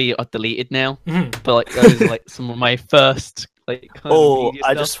I probably deleted now, but like those are like some of my first like kind of media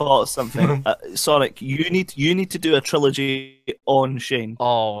I stuff. just thought of something. Sonic, you need to do a trilogy on Shane,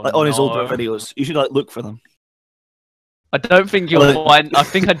 on his older videos. You should look for them. I don't think you'll Well, find. I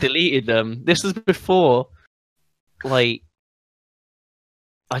think I deleted them. This was before, like,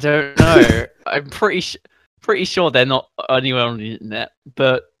 I don't know. I'm pretty sure they're not anywhere on the internet.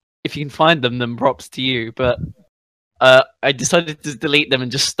 But if you can find them, then props to you. But I decided to delete them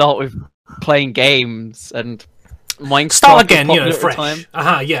and just start with playing games and Minecraft. Start again, was popular at the fresh.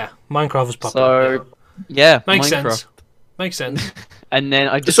 time. Yeah, Minecraft was popular. So yeah, Makes Minecraft. sense. Makes sense. And then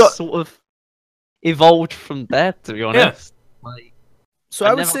I just So- sort of evolved from there, to be honest. Like, So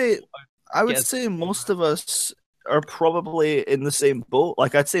I would say most of us are probably in the same boat.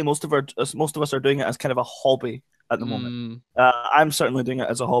 Like I'd say most of us are doing it as kind of a hobby at the moment. I'm certainly doing it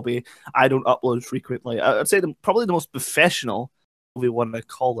as a hobby. I don't upload frequently. I'd say probably the most professional, if we want to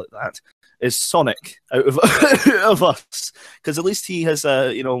call it that, is Sonic out of of us, because at least he has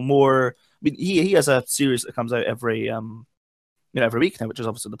more. I mean, he has a series that comes out every every week now, which is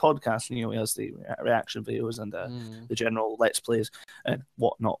obviously the podcast. And, he has the reaction videos and the general let's plays and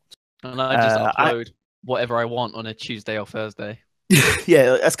whatnot. And I just upload whatever I want on a Tuesday or Thursday.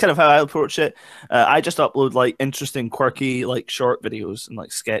 Yeah, that's kind of how I approach it. I just upload like interesting, quirky, like short videos and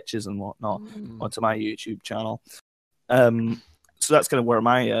like sketches and whatnot onto my YouTube channel. So that's kind of where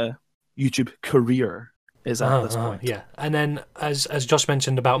my YouTube career is at this point. Yeah, and then as Josh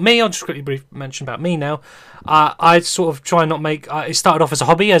mentioned about me, I'll just quickly mention about me now. I sort of try and not make. It started off as a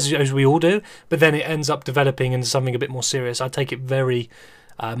hobby, as we all do, but then it ends up developing into something a bit more serious. I take it very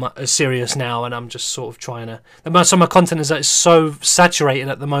serious now, and I'm just sort of trying to. Some of my content is so saturated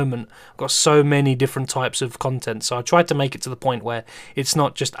at the moment. I've got so many different types of content, so I tried to make it to the point where it's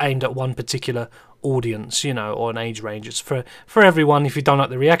not just aimed at one particular audience, or an age range. It's for everyone. If you don't like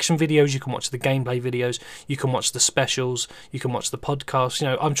the reaction videos, you can watch the gameplay videos, you can watch the specials, you can watch the podcast.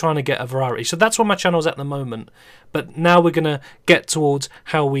 I'm trying to get a variety. So that's where my channel's at the moment. But now we're going to get towards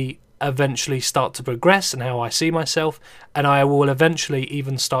how we eventually start to progress and how I see myself, and I will eventually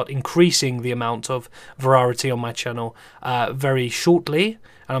even start increasing the amount of variety on my channel very shortly.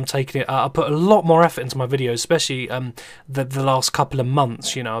 And I'm taking it. I put a lot more effort into my videos, especially the last couple of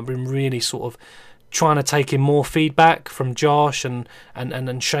months. I've been really sort of trying to take in more feedback from Josh and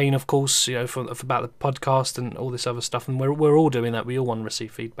Shane, of course, for about the podcast and all this other stuff. And we're all doing that. We all want to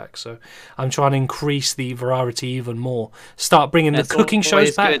receive feedback. So I'm trying to increase the variety even more. Start bringing the cooking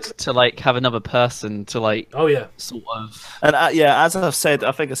shows back. It's good to like have another person to like. Oh yeah. Sort of. And as I've said,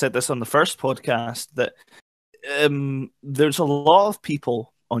 I think I said this on the first podcast that there's a lot of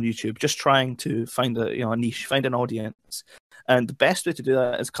people on YouTube just trying to find a niche, find an audience. And the best way to do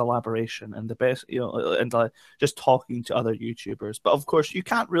that is collaboration, and the best, and just talking to other YouTubers. But of course, you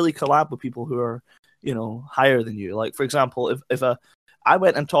can't really collab with people who are, higher than you. Like for example, if I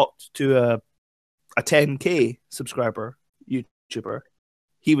went and talked to a 10K subscriber YouTuber,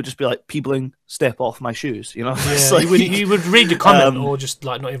 he would just be like, "Peebling, step off my shoes," Yeah, like, he would read the comment or just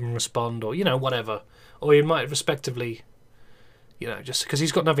like not even respond or whatever, or he might respectively, just because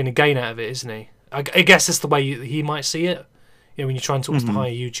he's got nothing to gain out of it, isn't he? I guess that's the way he might see it. When you try and talk to the higher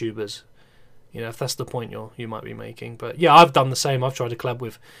YouTubers, if that's the point you might be making. But yeah, I've done the same. I've tried to collab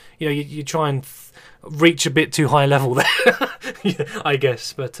with, you try and reach a bit too high level there, I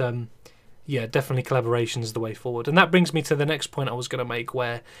guess. But yeah, definitely collaboration is the way forward. And that brings me to the next point I was going to make,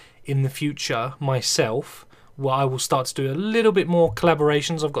 where in the future, myself, I will start to do a little bit more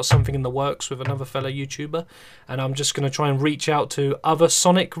collaborations. I've got something in the works with another fellow YouTuber, and I'm just going to try and reach out to other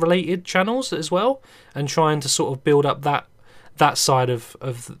Sonic-related channels as well, and trying to sort of build up that side of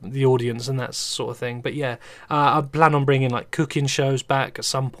the audience and that sort of thing. But yeah, I plan on bringing like cooking shows back at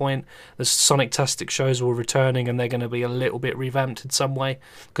some point. The Sonic-tastic shows will returning, and they're going to be a little bit revamped in some way,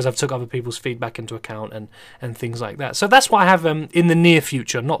 because I've took other people's feedback into account and things like that. So that's what I have in the near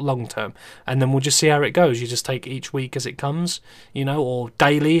future, not long term. And then we'll just see how it goes. You just take each week as it comes, or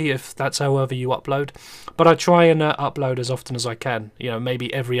daily if that's however you upload. But I try and upload as often as I can.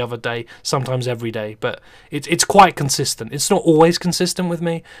 Maybe every other day, sometimes every day. But it's quite consistent. It's not always consistent with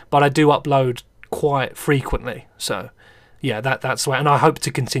me, but I do upload quite frequently. So yeah, that's why, and I hope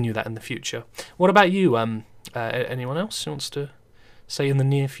to continue that in the future. What about you? Anyone else who wants to say in the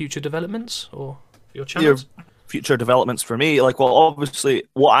near future developments or your channels? Future developments for me, obviously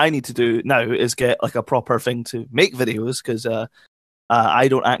what I need to do now is get like a proper thing to make videos, because I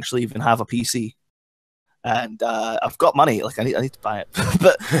don't actually even have a PC. And I've got money, I need to buy it,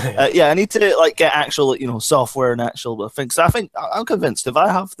 but I need to get actual software and actual things. So I think I'm convinced if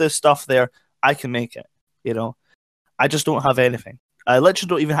I have this stuff there, I can make it. I just don't have anything. I literally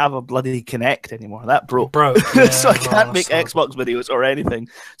don't even have a bloody Kinect anymore. That broke. Yeah, so I can't make Xbox videos or anything.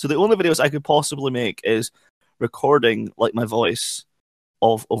 So the only videos I could possibly make is recording my voice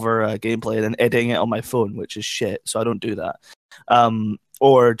over gameplay and then editing it on my phone, which is shit. So I don't do that.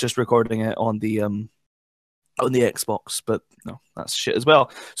 Or just recording it on the Xbox, but no, that's shit as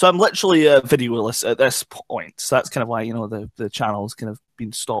well. So I'm literally videoless at this point. So that's kind of why the channel's kind of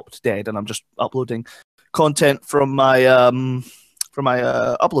been stopped dead, and I'm just uploading content from my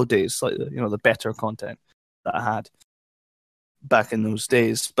upload days, the better content that I had. back in those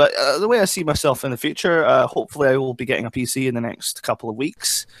days. But the way I see myself in the future, hopefully I will be getting a PC in the next couple of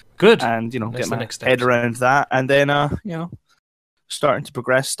weeks. Good. And, That's get the my next head step. around that. And then, starting to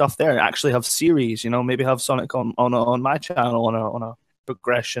progress stuff there. Actually have series, maybe have Sonic on my channel on a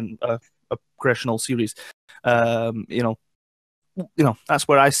progressional series. That's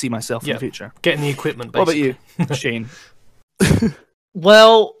where I see myself in the future. Getting the equipment, basically. What about you, Shane?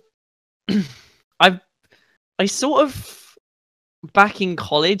 Well, I sort of, back in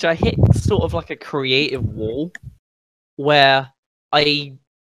college, I hit sort of like a creative wall where I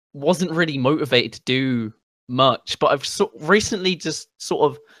wasn't really motivated to do much, but I've recently just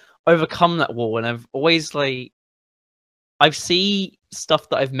sort of overcome that wall, and I've always I've seen stuff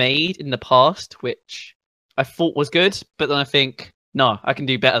that I've made in the past which I thought was good, but then I think, no, I can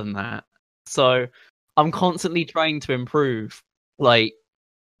do better than that. So I'm constantly trying to improve,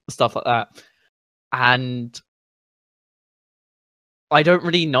 stuff like that. And I don't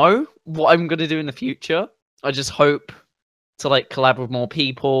really know what I'm going to do in the future. I just hope to collab with more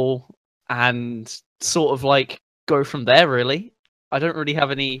people and sort of go from there, really. I don't really have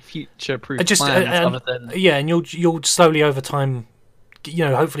any future-proof plans other than... Yeah, and you'll slowly over time,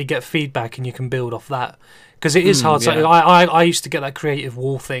 hopefully get feedback and you can build off that. Because it is hard. Yeah. So I used to get that creative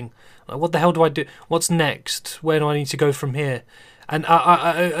wall thing. What the hell do I do? What's next? Where do I need to go from here? And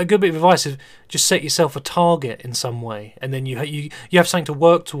a good bit of advice is just set yourself a target in some way, and then you have something to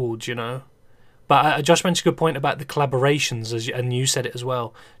work towards, But Josh mentioned a good point about the collaborations, and you said it as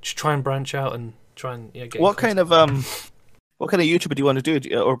well. Just try and branch out and try and get. What kind of YouTuber do you want to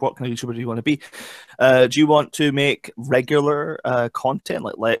do, or what kind of YouTuber do you want to be? Do you want to make regular content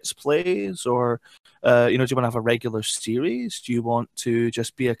like Let's Plays, or do you want to have a regular series? Do you want to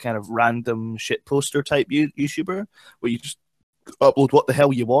just be a kind of random shit poster type YouTuber where you just upload what the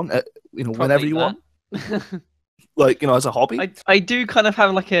hell you want, whenever you want, as a hobby? I do kind of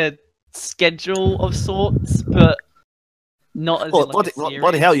have a schedule of sorts, but not as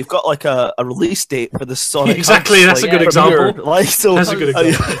bloody hell, you've got a release date for the Sonic. Exactly, that's a good example. That's a good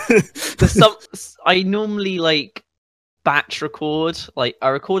example. I normally batch record. I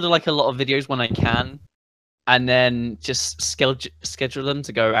record a lot of videos when I can, and then just schedule them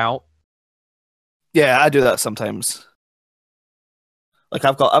to go out. Yeah, I do that sometimes.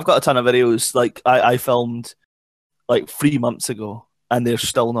 I've got a ton of videos I filmed 3 months ago, and they're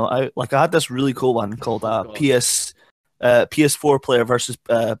still not out. I had this really cool one called PS4 player versus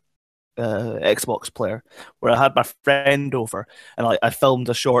Xbox player, where I had my friend over, and I filmed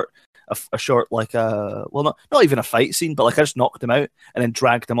a short not even a fight scene, but I just knocked him out and then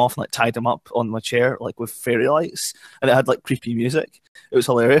dragged him off and tied him up on my chair with fairy lights, and it had creepy music. It was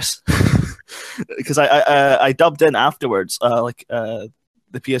hilarious because I dubbed in afterwards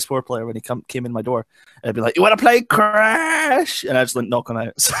the PS4 player when he came in my door, and I'd be like, "You want to play Crash?" And I just knock him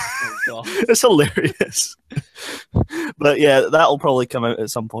out. God. It's hilarious. But yeah, that'll probably come out at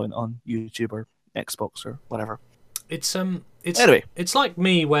some point on YouTube or Xbox or whatever. Anyway, it's like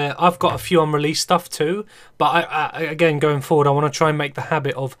me, where I've got a few unreleased stuff too, but I again, going forward, I want to try and make the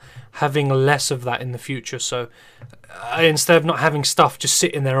habit of having less of that in the future. So instead of not having stuff just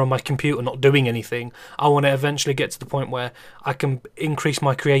sitting there on my computer not doing anything, I want to eventually get to the point where I can increase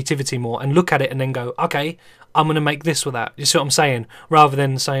my creativity more and look at it and then go, okay, I'm going to make this with that. You see what I'm saying? Rather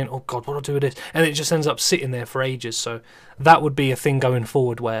than saying, oh God, what do I do with this? And it just ends up sitting there for ages. So that would be a thing going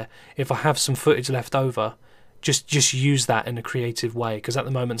forward, where if I have some footage left over, just use that in a creative way, because at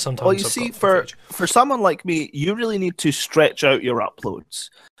the moment sometimes... Well, you see, for someone like me, you really need to stretch out your uploads,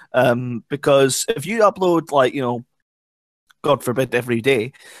 because if you upload God forbid, every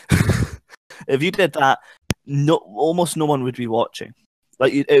day, if you did that, almost no one would be watching.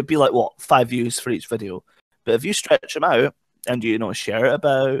 It would be 5 views for each video. But if you stretch them out and share it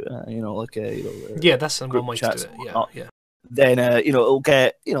about yeah, that's one way to do it. Yeah. Then it'll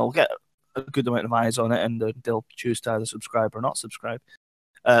get a good amount of eyes on it, and they'll choose to either subscribe or not subscribe.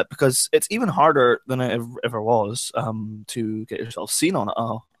 Because it's even harder than it ever was to get yourself seen on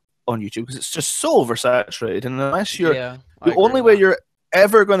YouTube, because it's just so oversaturated. And unless you're the only way you're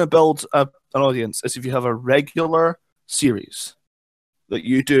ever going to build an audience is if you have a regular series that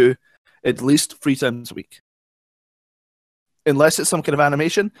you do at least 3 times a week. Unless it's some kind of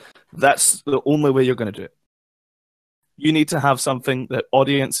animation, that's the only way you're going to do it. You need to have something that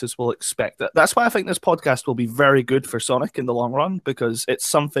audiences will expect. That's why I think this podcast will be very good for Sonic in the long run, because it's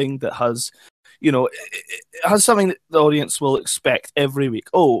something that has, it has something that the audience will expect every week.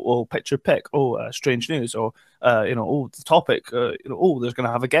 Oh, picture pick. Strange news. Or, the topic. There's going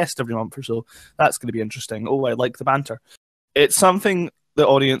to have a guest every month or so. That's going to be interesting. Oh, I like the banter. It's something the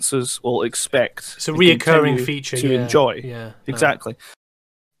audiences will expect. It's a and reoccurring continue feature to yeah. enjoy. Yeah, no. Exactly.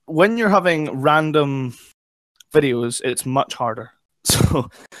 When you're having random videos, it's much harder. So,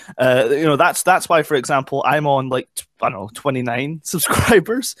 that's why, for example, I'm on like 29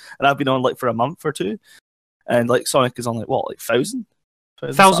 subscribers, and I've been on like for a month or two, and like Sonic is on like what, like 1,000,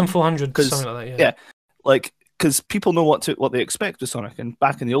 1,400, something like that. Yeah, like because people know what they expect with Sonic, and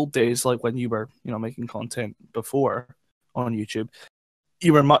back in the old days, like when you were making content before on YouTube,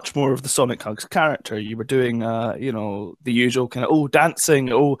 you were much more of the Sonic Hugs character. You were doing the usual kind of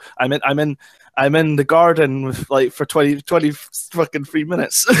dancing. I'm in the garden with like for 20 fucking 3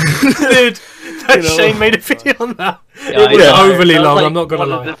 minutes. Dude, Shane made a video on that. Yeah, it was overly long. I'm not gonna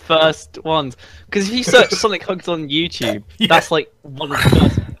lie. One of the first ones, because if you search Sonic Hugs on YouTube, Yeah. that's like one of the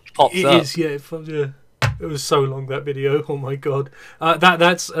first that pops It up. is, yeah. It was so long, that video. Oh my god.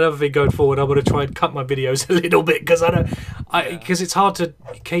 That's another thing going forward. I'm gonna try and cut my videos a little bit because because it's hard to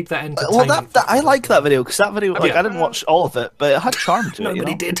keep that entertaining. Well, I like that video because that video, Yeah. I didn't watch all of it, but it had charm to it.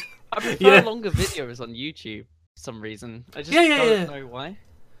 Nobody did. I prefer longer videos on YouTube for some reason. I just don't know why.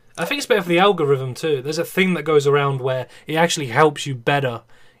 I think it's better for the algorithm too. There's a thing that goes around where it actually helps you better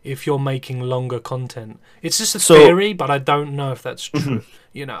if you're making longer content. It's just a theory, but I don't know if that's true.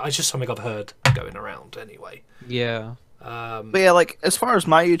 It's just something I've heard going around anyway. Yeah. But yeah, like as far as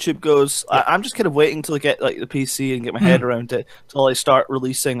my YouTube goes, I'm just kind of waiting till I get like the PC and get my head around it till I start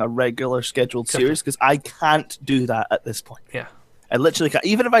releasing a regular scheduled series, because I can't do that at this point. Yeah. I literally can't.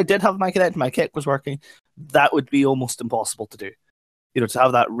 Even if I did have my Kinect and my kick was working, that would be almost impossible to do. To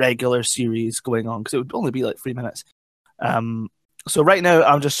have that regular series going on, because it would only be like 3 minutes. So right now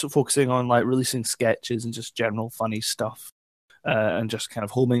I'm just focusing on like releasing sketches and just general funny stuff, and just kind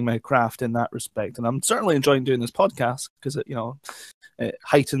of homing my craft in that respect. And I'm certainly enjoying doing this podcast because it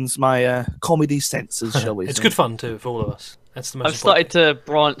heightens my comedy senses, shall we It's say. good fun too for all of us. That's the most. I've started to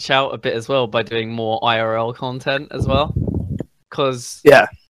branch out a bit as well by doing more IRL content as well. Because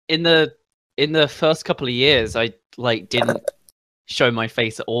in the first couple of years, I like didn't show my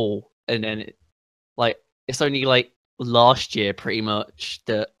face at all, and then it's only like last year pretty much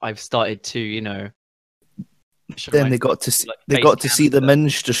that I've started to show Then my they got to see, like, they face got to see the cam.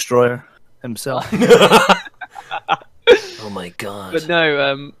 Minge Destroyer himself. Oh my god. But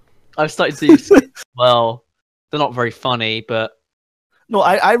no, I've started to do well. They're not very funny, but No,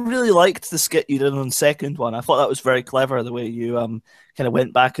 I really liked the skit you did on the second one. I thought that was very clever, the way you kind of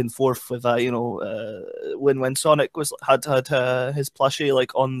went back and forth with when Sonic had his plushie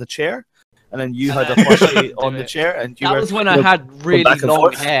like on the chair, and then you had a plushie on the chair, and that was when I had really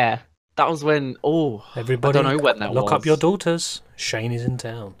long hair. That was when Everybody, I don't know when that lock was. up your daughters. Shane is in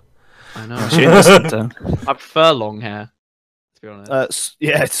town. I know. I I prefer long hair. To be honest.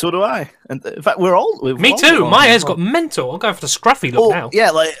 Yeah, so do I. And in fact, we're all. Me too. My hair's got mental. I'll go for the scruffy look now.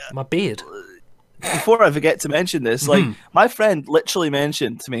 Yeah, like My beard. before I forget to mention this, like my friend literally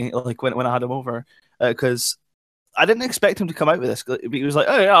mentioned to me, like when I had him over, because I didn't expect him to come out with this. He was like,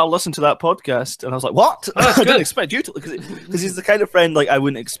 "Oh yeah, I'll listen to that podcast," and I was like, "What?" I didn't expect you to, because he's the kind of friend like I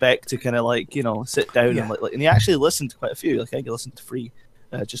wouldn't expect to kind of like sit down and like, and he actually listened to quite a few. Like I think he listened to 3,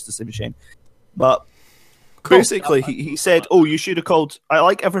 just the same as Shane. But basically, he said, "Oh, you should have called. I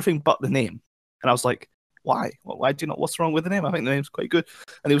like everything but the name," and I was like, "Why? Why do you not? What's wrong with the name? I think the name's quite good."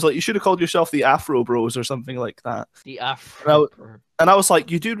 And he was like, "You should have called yourself the Afro Bros or something like that." The Afro. And I was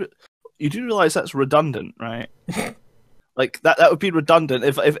like, "You do realize that's redundant, right?" Like that would be redundant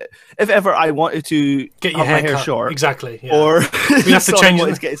if ever I wanted to Get your have my hair hair cut. short, Exactly. Yeah. or we have to someone change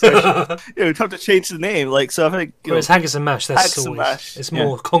wanted it. to get his hair short, we'd have to change the name. Like so, I think Whereas Haggis and Mash, that's Haggis and always, Mash, it's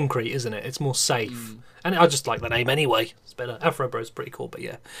more concrete, isn't it? It's more safe. And I just like the name anyway. It's better. Afro Bro's pretty cool, but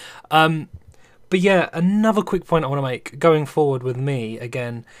yeah. But yeah, another quick point I want to make going forward with me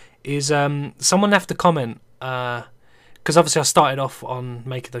again is someone left a comment, because obviously I started off on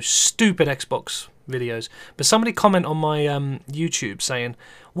making those stupid Xbox videos, but somebody comment on my YouTube saying,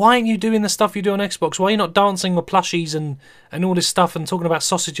 "Why aren't you doing the stuff you do on Xbox? Why are you not dancing with plushies and all this stuff and talking about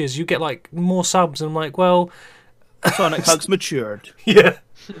sausages? You get like more subs." And I'm like, well, Sonic Hugs matured. yeah.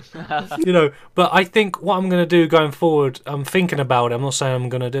 But I think what I'm going to do going forward, I'm thinking about it, I'm not saying I'm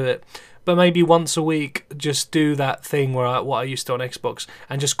going to do it, but maybe once a week just do that thing where what I used to on Xbox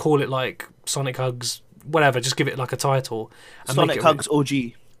and just call it like Sonic Hugs, whatever, just give it like a title. And Sonic make it Hugs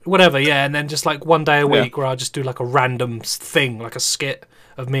OG. whatever, yeah, and then just like one day a week where I just do like a random thing, like a skit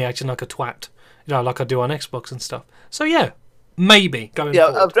of me acting like a twat, like I do on Xbox and stuff. So yeah, maybe going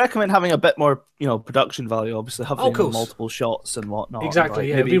forward. I'd recommend having a bit more, production value. Obviously, having multiple shots and whatnot. Exactly,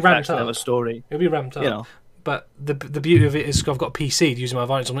 yeah, maybe it'll be ramped have up. a story. It'll be ramped up. But the beauty of it is I've got a PC to use my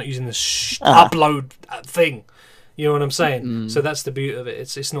advantage. I'm not using this upload thing. You know what I'm saying? Mm. So that's the beauty of it.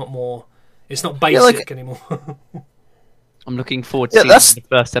 It's not basic anymore. I'm looking forward to seeing the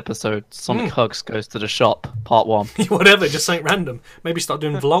first episode. Sonic Mm. Hugs goes to the shop, part 1. Whatever, just something random. Maybe start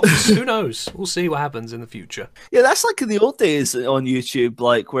doing vlogs. Who knows? We'll see what happens in the future. Yeah, that's like in the old days on YouTube,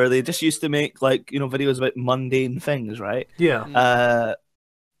 like where they just used to make like videos about mundane things, right? Yeah. I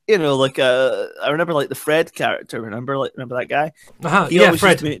remember like the Fred character. Remember that guy? He yeah, always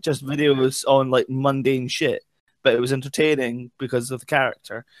Fred. used to make just videos on like mundane shit, but it was entertaining because of the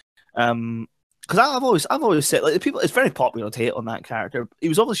character. Because I've always said like the people, it's very popular to hate on that character. He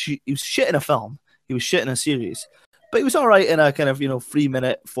was shit in a film, he was shit in a series, but he was all right in a kind of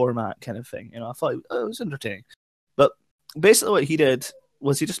 3-minute format kind of thing. I thought it was entertaining. But basically, what he did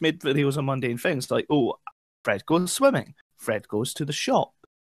was he just made videos on mundane things like, oh, Fred goes swimming, Fred goes to the shop,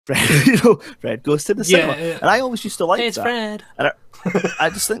 Fred goes to the cinema, and I always used to like it's that. Fred. And I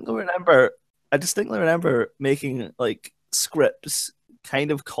distinctly remember making like scripts,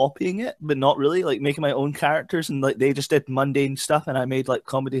 kind of copying it, but not really, like making my own characters, and like they just did mundane stuff, and I made like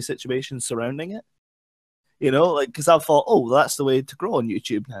comedy situations surrounding it. Like because I thought, oh, well, that's the way to grow on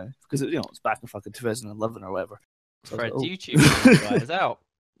YouTube now, because it's back in fucking 2011 or whatever. So Fred's like, YouTube channel is out.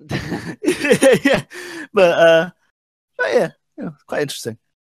 yeah, but yeah, quite interesting.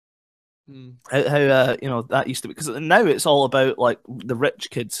 How that used to be, because now it's all about like the rich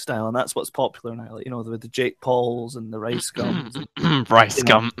kids style, and that's what's popular now. Like with the Jake Pauls and the Rice Gums, Rice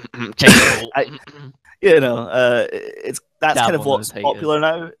Gum, Jake Paul. It's that's Dab kind of on what's those popular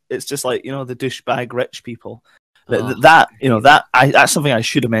now. It's just like the douchebag rich people. Oh. That's something I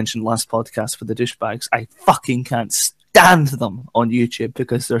should have mentioned last podcast for the douchebags. I fucking can't stand them on YouTube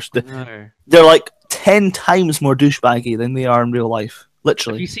because they're like 10 times more douchebaggy than they are in real life.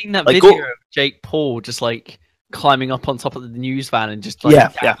 Literally. Have you seen that Like, video of Jake Paul just like climbing up on top of the news van and just like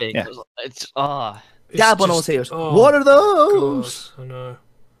dabbing? Yeah. It's dab on all haters. What are those? God, I know.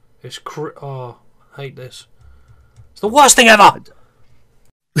 It's I hate this. It's the worst thing ever. I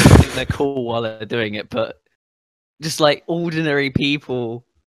think they're cool while they're doing it, but just like ordinary people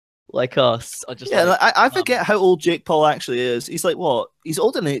like us are just I forget how old Jake Paul actually is. He's like what? He's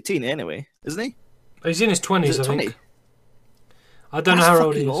older than 18 anyway, isn't he? He's in his 20s, I 20? think. I don't know how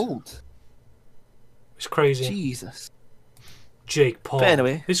old he is. Old. It's crazy. Jesus. Jake Paul. But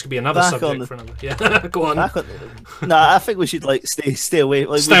anyway, this could be another subject for another. Yeah, go on. I think we should like stay away.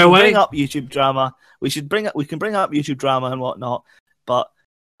 Like, stay away. Bring up YouTube drama. We can bring up YouTube drama and whatnot, but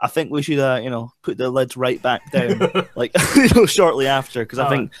I think we should put the lids right back down like shortly after, because I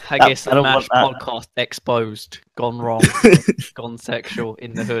think Haggis and Mash podcast exposed, gone wrong, gone sexual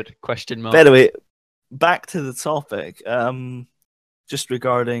in the hood ? But anyway, back to the topic. Just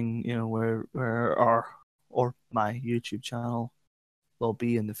regarding where my YouTube channel will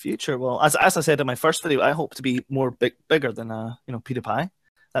be in the future. Well, as I said in my first video, I hope to be bigger than PewDiePie.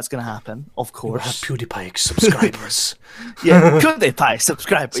 That's going to happen, of course. PewDiePie subscribers. Yeah, PewDiePie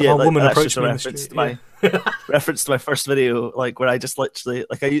subscribe. Yeah, woman that's approached just a reference to my reference to my first video, like where I just literally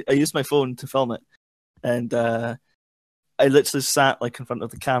I used my phone to film it, and I literally sat like in front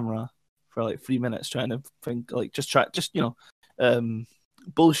of the camera for like 3 minutes trying to think, like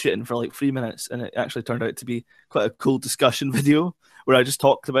bullshitting for like 3 minutes, and it actually turned out to be quite a cool discussion video where I just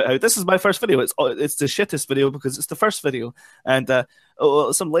talked about how this is my first video. It's the shittest video because it's the first video, and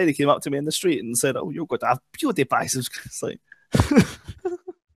some lady came up to me in the street and said, "Oh, you're going to have PewDiePie subscribers." It's like,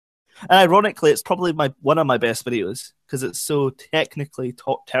 and ironically, it's probably one of my best videos because it's so technically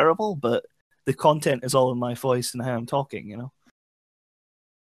terrible, but the content is all in my voice and how I'm talking.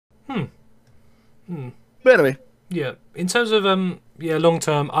 But anyway. Yeah, in terms of long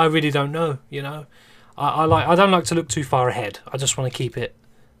term, I really don't know. I don't like to look too far ahead. I just want to keep it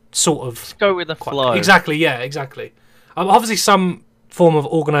sort of just go with the flow. Exactly, yeah, exactly. Obviously, some form of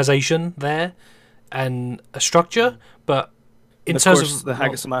organisation there and a structure, but in terms of the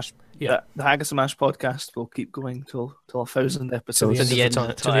Haggis and Mash, the Haggis and Mash podcast will keep going till 1,000 episodes to the end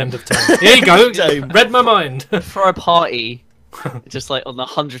of time. There you go. Read my mind. For a party. Just like on the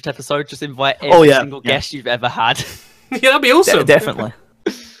 100th episode, just invite every single guest you've ever had. Yeah, that'd be awesome. Definitely.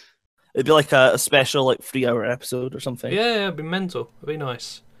 It'd be like a special, like 3-hour episode or something. Yeah, it'd be mental. It'd be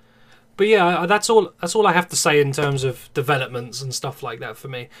nice. But yeah, that's all I have to say in terms of developments and stuff like that for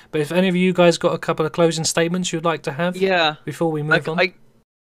me. But if any of you guys got a couple of closing statements you'd like to have, before we move on,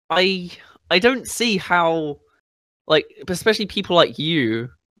 I don't see how, like, especially people like you,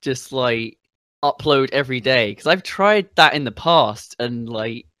 just like upload every day, because I've tried that in the past, and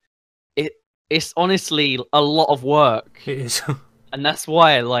like it's honestly a lot of work. It is. And that's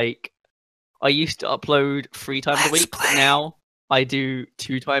why like I used to upload 3 times a week, but now I do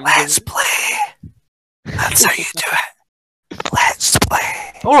 2 times a week. Let's play. That's how you do it. Let's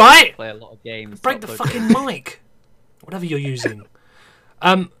play. All right. Play a lot of games. Break the upload fucking games. mic. Whatever you're using.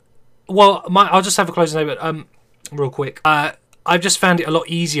 Well, I'll just have a closing statement. Real quick. I've just found it a lot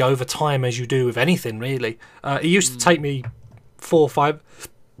easier over time, as you do with anything, really. It used to take me 4 or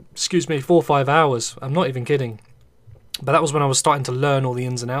 5 hours. I'm not even kidding. But that was when I was starting to learn all the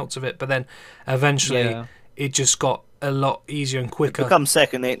ins and outs of it. But then eventually it just got a lot easier and quicker. It becomes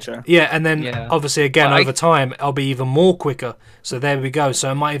second nature. Yeah, and then obviously again over time I'll be even more quicker. So there we go.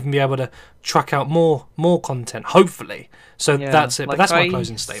 So I might even be able to track out more content, hopefully. So that's it. But that's my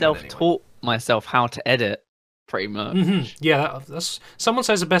closing statement. Self-taught myself how to edit, pretty much. Mm-hmm. Yeah, that's someone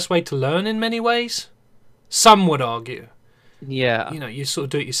says the best way to learn in many ways. Some would argue. Yeah. You know, you sort of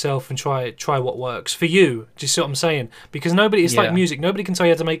do it yourself and try what works for you. Do you see what I'm saying? Because it's like music. Nobody can tell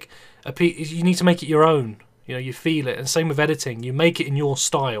you how to make a piece. You need to make it your own. You know, you feel it. And same with editing. You make it in your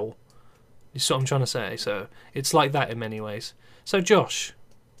style. You see what I'm trying to say? So it's like that in many ways. So Josh,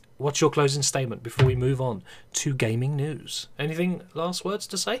 what's your closing statement before we move on to gaming news? Anything last words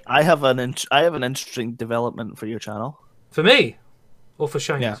to say? I have an interesting development for your channel. For me? Or for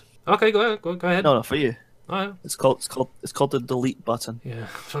Shane? Yeah. Okay, go ahead. No, for you. Oh. It's called the delete button. Yeah,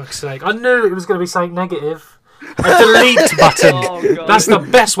 for fuck's sake. I knew it was going to be something negative. A delete button. Oh, God. That's the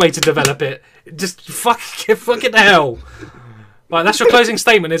best way to develop it. Just fucking hell. Right, that's your closing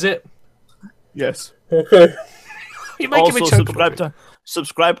statement, is it? Yes. Okay. You're making me Also, choke.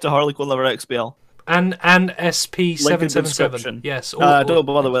 subscribe to Harlequin Lover XBL. And Link in SP777. description. Yes. Don't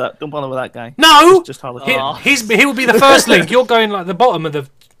bother with that. Don't bother with that guy. No! Just Harlequin. He will be the first link. You're going like the bottom of the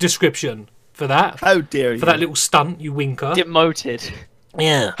description for that. How dare you? For that little stunt, you winker. Demoted.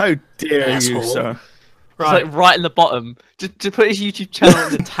 Yeah. How dare Asshole. you, sir? Right. It's like right in the bottom. Just put his YouTube channel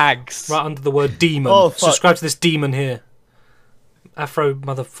in the tags. Right under the word demon. Oh, fuck. Subscribe to this demon here. Afro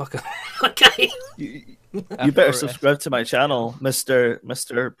motherfucker. Okay. You better subscribe to my channel, Mr.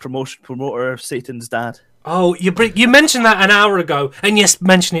 Promoter of Satan's Dad. Oh, you mentioned that an hour ago, and yes,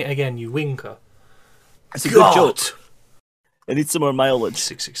 mention it again, you winker. It's a good joke. It needs some more mileage.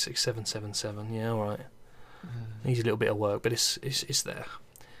 666777. Yeah, all right. Needs a little bit of work, but it's there.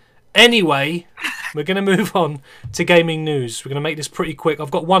 Anyway, we're going to move on to gaming news. We're going to make this pretty quick.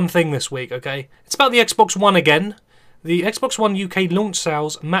 I've got one thing this week, okay? It's about the Xbox One again. The Xbox One UK launch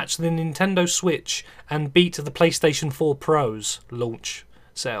sales match the Nintendo Switch and beat the PlayStation 4 Pro's launch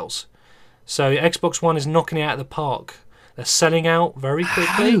sales. So Xbox One is knocking it out of the park. They're selling out very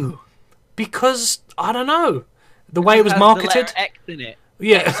quickly. How? Because, I don't know, the way it was marketed. The letter X in it.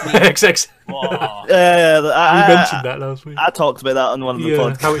 Yeah, XX. Wow. We mentioned that last week. I talked about that on one of the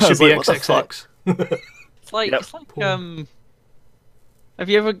podcasts. How it I should was be like, what the fuck? XXX. It's like Yep. it's like Have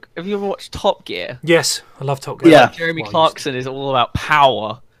you ever watched Top Gear? Yes, I love Top Gear. Yeah. Like, Jeremy Clarkson is all about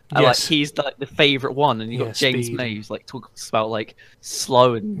power. And like Yes. he's like the favourite one, and you Yeah, got James speed. May who's like talks about like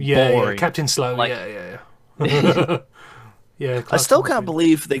slow and Yeah, boring. Captain Slow. Like- yeah. Yeah, I still can't Clarkson.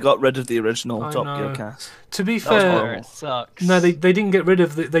 believe they got rid of the original I Top know. Gear cast. To be was fair, horrible. It sucks. no, they didn't get rid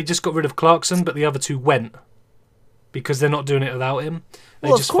of. They just got rid of Clarkson, but the other two went because they're not doing it without him. They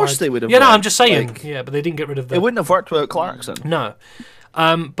Well, of just course fired- they would have Yeah, no, went. I'm just saying. Like, Yeah, but they didn't get rid of It them. wouldn't have worked without Clarkson. No,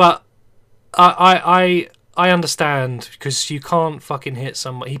 but I understand because you can't fucking hit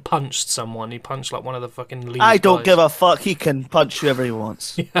someone. He punched someone. He punched like one of the fucking lead I don't guys. give a fuck. He can punch whoever he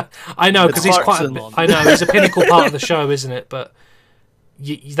wants. Yeah, I know because he's quite. Clarkson. I know he's a pinnacle part of the show, isn't it? But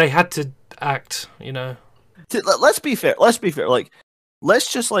they had to act, you know. Let's be fair. Like,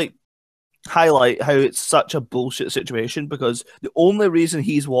 let's just like highlight how it's such a bullshit situation because the only reason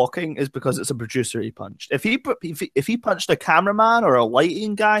he's walking is because it's a producer he punched. If he punched a cameraman or a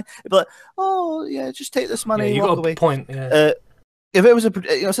lighting guy, it'd be like, oh yeah, just take this money. Yeah, you walk got away. a point. Yeah. If it was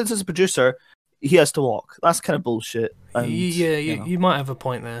since it's a producer, he has to walk. That's kind of bullshit. And, Yeah, you know, you might have a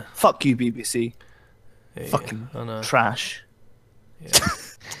point there. fuck you, BBC. Yeah, Fucking I know. trash. Yeah.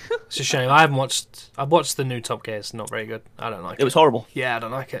 It's a shame. I've watched the new Top Gear. It's not very good. I don't like it. It was horrible. Yeah, I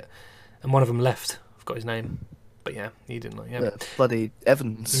don't like it. And one of them left. I've got his name, but yeah, he didn't like. Yeah, Bloody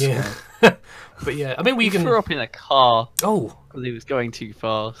Evans. yeah. But yeah, I mean, we He can. threw up in a car Oh, because he was going too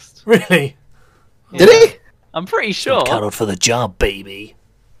fast. really? Did he? I'm pretty sure. Cuddled for the job, baby.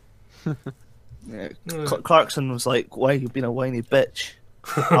 Yeah. Clarkson was like, "Why you been a whiny bitch?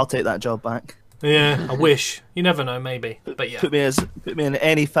 I'll take that job back. Yeah, I wish. You never know, maybe. But yeah, Put me in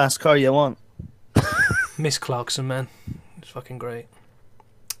any fast car you want." Miss Clarkson, man, it's fucking great.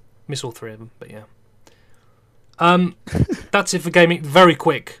 Miss all three of them, but yeah. That's it for gaming. Very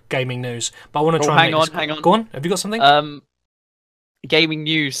quick gaming news, but I want to try. and hang on. Go on. Have you got something? Gaming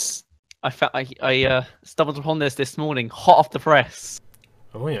news. I stumbled upon this morning, hot off the press.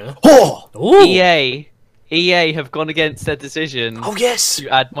 Oh yeah. Oh, Ooh. EA EA have gone against their decision Oh yes, to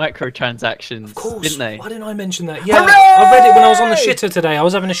add microtransactions, of course. didn't they? Why didn't I mention that? Yeah, I read it when I was on the shitter today. I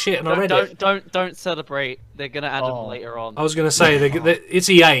was having a shit and I read it. Don't celebrate. They're gonna add them later on. I was going to say it's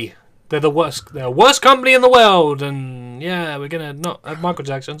EA. They're the worst. They're the worst company in the world, and yeah, we're gonna not have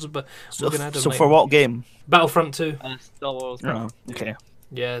microtransactions, but we're gonna add them. So for what game? Battlefront 2. Star Wars. Oh, okay.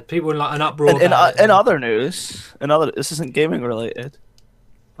 Yeah, people were in like an uproar. In about it. other news, this isn't gaming related.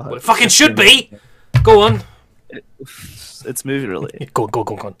 Well, it fucking should be. Go on. It's movie related. Go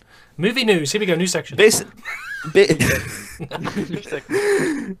on. Movie news. Here we go. New section. Yeah,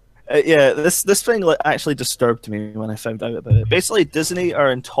 this thing actually disturbed me when I found out about it. Basically, Disney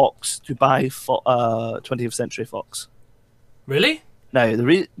are in talks to buy 20th Century Fox. Really? Now,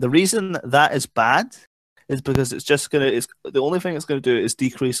 the reason that is bad is because it's the only thing it's gonna do is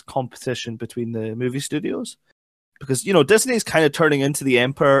decrease competition between the movie studios. Because Disney's kind of turning into the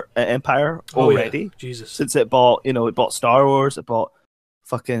empire already. Yeah. Jesus. Since it bought Star Wars, it bought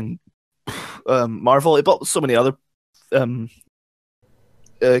fucking Marvel, it bought so many other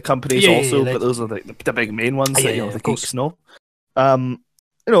companies also, but those are the big main ones that the geeks know. And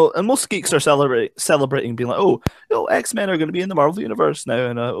most geeks are celebrating, being like, X-Men are going to be in the Marvel universe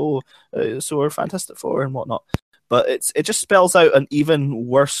now, and so are Fantastic Four and whatnot. But it just spells out an even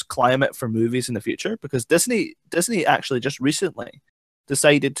worse climate for movies in the future, because Disney actually just recently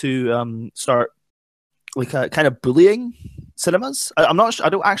decided to start kind of bullying cinemas. I'm not sure, I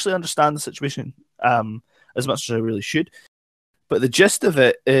don't actually understand the situation as much as I really should. But the gist of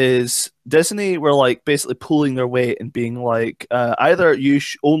it is Disney were like basically pulling their weight and being like, either you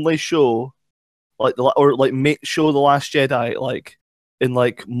only show show The Last Jedi like in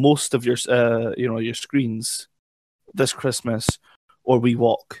like most of your your screens this Christmas, or we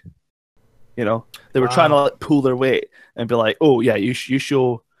walk. They were trying to like pull their weight and be like, oh yeah, you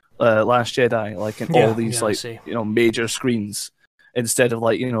show Last Jedi like in all these major screens instead of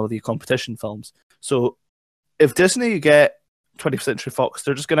like the competition films. So if Disney get 20th Century Fox,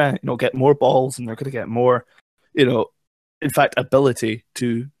 they're just gonna get more balls, and they're gonna get more in fact ability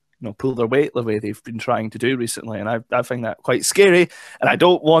to pull their weight the way they've been trying to do recently. And I find that quite scary, and I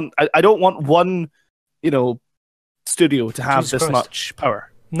don't want one studio to have this much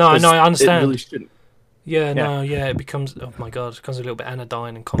power. No, I understand. It really shouldn't. It becomes, oh my god, it becomes a little bit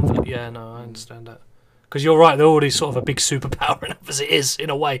anodyne and conflict. Yeah, no, I understand that. Because you're right, they're already sort of a big superpower enough as it is, in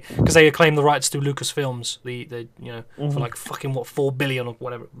a way. Because they claim the rights to Lucasfilms, for like fucking $4 billion or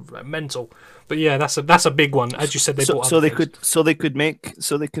whatever, mental. But yeah, that's a big one. As you said, they bought. So they could make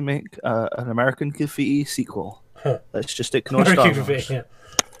an American Graffiti sequel. Let's just ignore Star Wars. Graffiti, yeah.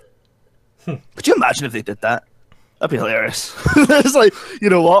 Could you imagine if they did that? That'd be hilarious. It's like, you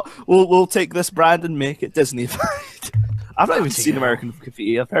know what? We'll take this brand and make it Disney-fied. I've not even seen American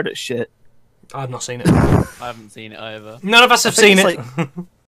Graffiti. I've heard it's shit. I've not seen it. I haven't seen it either. None of us have seen it. Like,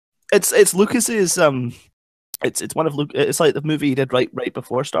 it's Lucas's. It's one of Luke. It's like the movie he did right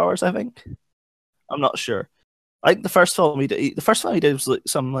before Star Wars, I think. I'm not sure. I think the first film he did was like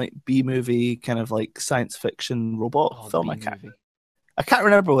some like B movie kind of like science fiction robot film. I can't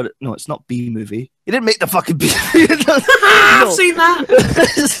remember what it. No, it's not B movie. He didn't make the fucking B movie. I've seen that.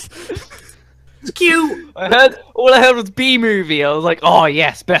 It's cute. All I heard was B movie. I was like, oh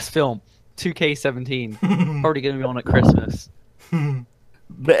yes, best film. 2K17. Probably going to be on at Christmas.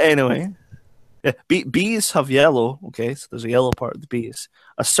 But anyway, yeah, bees have yellow. Okay, so there's a yellow part of the bees.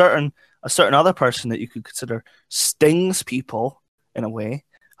 A certain other person that you could consider stings people in a way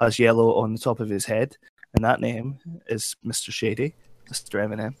has yellow on the top of his head, and that name is Mr. Shady. Mr.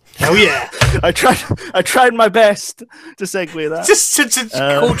 Eminem. Oh yeah! I tried my best to segue that. Just such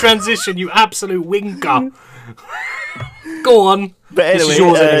a cool transition, you absolute winker. Go on. But anyway, this is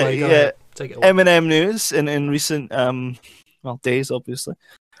yours anyway. Go ahead. Take it away. Eminem news in recent days, obviously.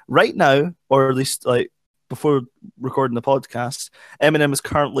 Right now, or at least like before recording the podcast, Eminem is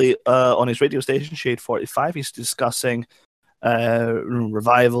currently on his radio station Shade 45. He's discussing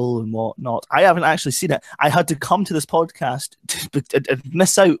revival and whatnot. I haven't actually seen it. I had to come to this podcast to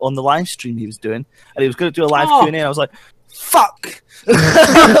miss out on the live stream he was doing, and he was going to do a live Q&A, and I was like, fuck!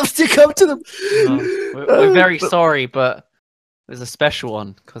 I have to come to them. We're very sorry, but it was a special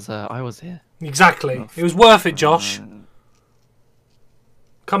one because I was here. Exactly. It was worth it, Josh.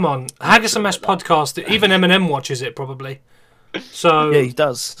 Come on. Haggis and Mash podcast, even Eminem watches it probably. So yeah, he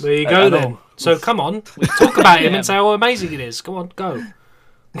does. There you go then. So come on, talk about him and say how amazing it is. Come on, go.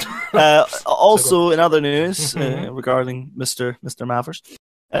 Also, in other news regarding Mr. Mathers,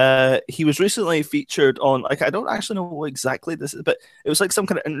 he was recently featured on. Like, I don't actually know what exactly this is, but it was like some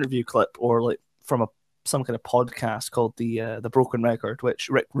kind of interview clip or like from some kind of podcast called the Broken Record, which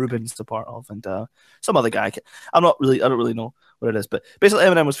Rick Rubin's a part of, and some other guy. I don't really know what it is, but basically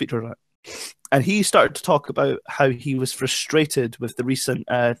Eminem was featured on it, and he started to talk about how he was frustrated with the recent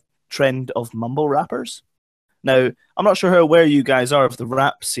trend of mumble rappers. Now, I'm not sure how aware you guys are of the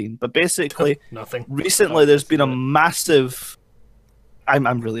rap scene, but basically, Nothing. recently there's been a massive.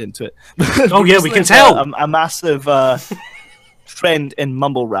 I'm really into it. Oh yeah, we can tell. A massive trend in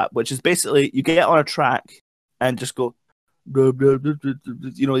mumble rap, which is basically you get on a track and just go,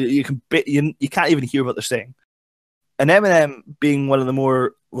 you know, you can't even hear what they're saying. And Eminem, being one of the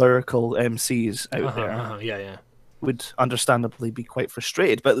more lyrical MCs out there, yeah, would understandably be quite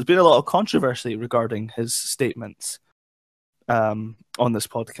frustrated. But there's been a lot of controversy regarding his statements on this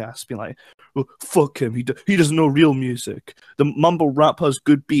podcast, being like, "Oh, fuck him, he doesn't know real music. The mumble rap has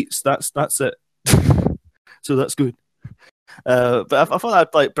good beats. That's it." So that's good. But I thought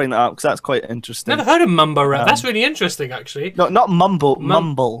I'd like bring that up because that's quite interesting. Never heard of mumbo rap. That's really interesting, actually. No, not mumble,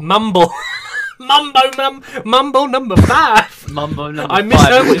 mumble. Mumble. Mumble number 5. Mumbo number 5. I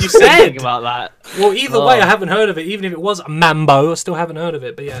misheard what you said about that. Well, either way, I haven't heard of it. Even if it was Mambo, I still haven't heard of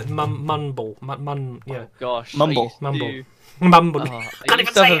it. But yeah, mumble, yeah. Gosh, Mumble. Mumble. I I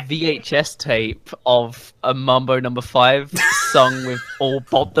used to have a VHS tape of a Mumbo number 5 sung with all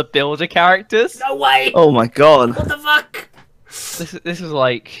Bob the Builder characters. No way! Oh my god! What the fuck? This was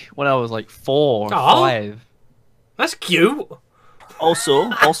like when I was like 4 or 5. That's cute.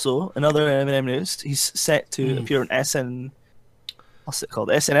 Also, another Eminem news. He's set to appear on what's it called?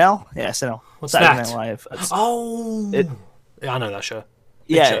 SNL? Yeah, SNL. What's Saturday that? Night Live. Yeah, I know that show.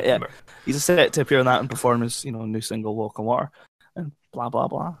 Yeah. He's set to appear on that and perform his, new single "Walk on Water," and blah blah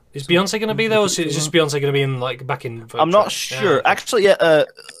blah. Is Beyonce going to be there, or is just Beyonce going to be in back in? I'm not sure. Yeah. Actually,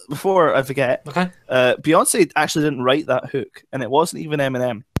 before I forget, Okay. Beyonce actually didn't write that hook, and it wasn't even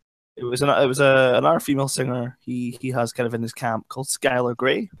Eminem. It was another female singer he has kind of in his camp called Skylar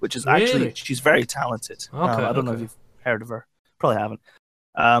Grey, which is actually she's very talented. Okay, I don't know if you've heard of her. Probably haven't.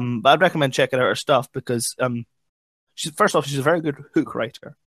 But I'd recommend checking out her stuff because she's a very good hook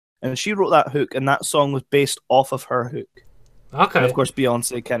writer, and she wrote that hook, and that song was based off of her hook. Okay. And of course,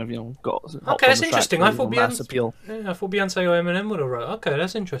 Beyonce kind of got. Okay, that's interesting. I thought Beyonce appeal. Yeah, I thought Beyonce or Eminem would have wrote. Okay,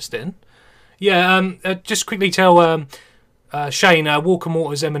 that's interesting. Yeah. Just quickly tell Shane, Walk on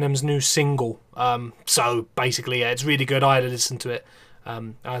Water is Eminem's new single. So basically, yeah, it's really good. I had to listen to it.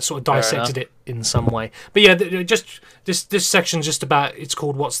 I sort of dissected it in some way. But yeah, just this section's just about. It's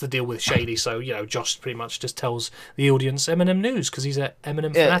called "What's the Deal with Shady?" So Josh pretty much just tells the audience Eminem news because he's an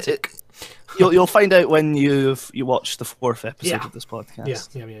Eminem fanatic. You'll find out when you watch the 4th episode of this podcast.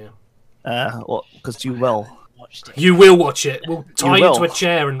 Yeah. Because you will. You will watch it. We'll tie you to a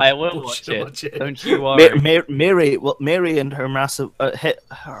chair and I will watch it. Don't you worry. Mary and her massive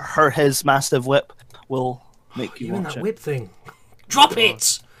his massive whip will make you watch that it. whip thing. Drop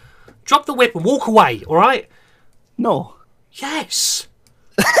it. Drop the whip and walk away. All right. No. Yes.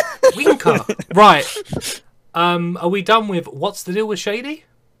 Winker. Right. Are we done with What's the Deal with Shady?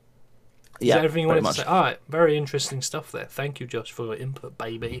 Is that everything you wanted to say? All right. Very interesting stuff there. Thank you, Josh, for your input,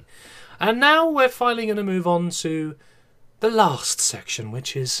 baby. And now we're finally going to move on to the last section,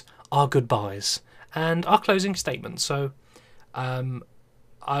 which is our goodbyes and our closing statements. So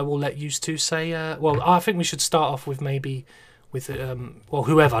I will let you two say... I think we should start off with whoever,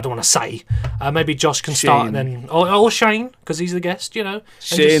 I don't want to say. Maybe Josh can start and then... Or Shane, because he's the guest,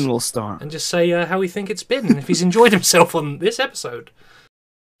 Shane will start. And just say how we think it's been and if he's enjoyed himself on this episode.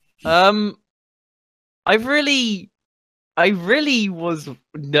 I really was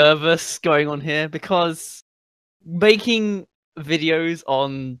nervous going on here because making videos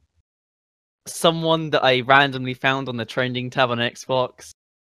on someone that I randomly found on the trending tab on Xbox,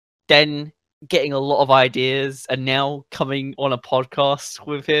 then getting a lot of ideas, and now coming on a podcast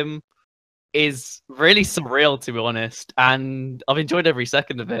with him is really surreal, to be honest. And I've enjoyed every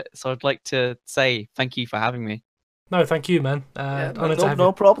second of it. So I'd like to say thank you for having me. No, thank you, man.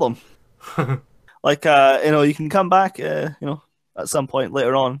 No problem. You can come back, at some point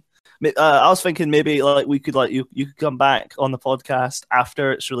later on. I was thinking maybe we could you could come back on the podcast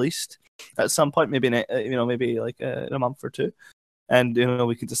after it's released at some point, maybe in a month or two, and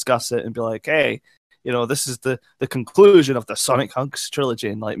we could discuss it and be like, hey, this is the conclusion of the Sonic Hunks trilogy,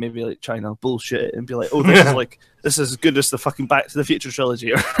 and maybe trying to bullshit it and be like, oh, this is this is as good as the fucking Back to the Future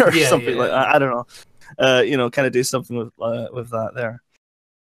trilogy or something like that. I don't know. Kind of do something with that there.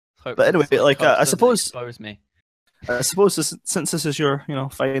 Hope but anyway, I suppose expose me. I suppose since this is your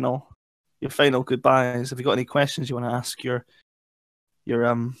final goodbyes, have you got any questions you want to ask your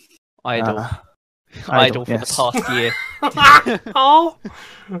idol for yes. the past year? Oh,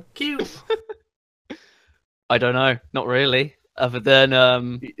 cute. I don't know, not really. Other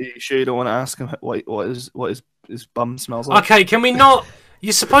than You sure you don't want to ask him what his bum smells like? Okay, can we not?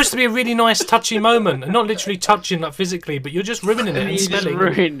 You're supposed to be a really nice, touchy moment, and not literally touching like physically, but you're just ruining it and you just smelling.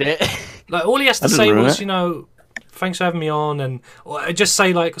 ruined it. Like all he has to I didn't say ruin was, it. thanks for having me on, and or just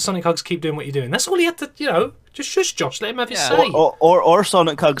say like, Sonic Hugs, keep doing what you're doing. That's all he had to, just shush Josh, let him have his Yeah. say. Or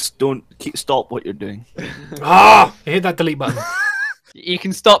Sonic Hugs don't stop what you're doing. Hit that delete button. You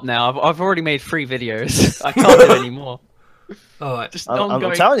can stop now. I've already made 3 videos. I can't do any more. All right. Just I'm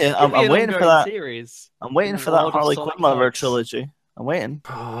ongoing. telling you, give I'm me an waiting for ongoing that. Series. I'm waiting In for the that world of Harley Sonic Quinn lover Hugs. trilogy. I'm waiting.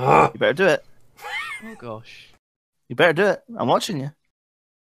 You better do it. Oh gosh. You better do it. I'm watching you.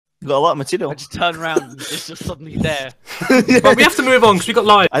 You got a lot of material. I just turn around and it's just suddenly there. But we have to move on because we got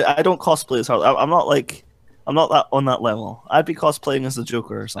live. I don't cosplay as Harley. I'm not that on that level. I'd be cosplaying as the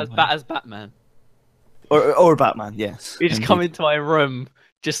Joker or As something. as Batman. Or Batman, yes. You just indeed. come into my room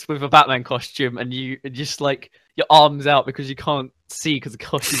just with a Batman costume and you just like your arms out because you can't see because the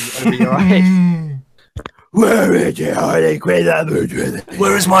costume's over your eyes. Where is your Harley Quinn?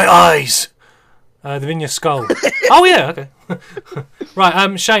 Where is my eyes? They're in your skull. Oh yeah, okay.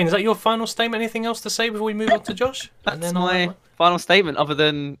 Right, Shane, is that your final statement? Anything else to say before we move on to Josh? That's my final statement. Other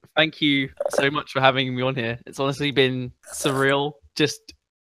than thank you so much for having me on here. It's honestly been surreal. Just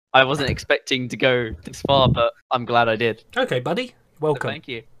I wasn't expecting to go this far, but I'm glad I did. Okay, buddy. So Welcome. thank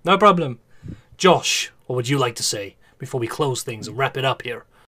you. No problem. Josh, what would you like to say before we close things and wrap it up here?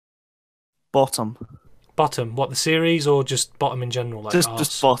 Bottom. Bottom, what, the series or just bottom in general? Like Just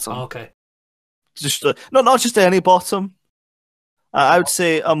arse? bottom. Oh, okay. Just not just any bottom. I would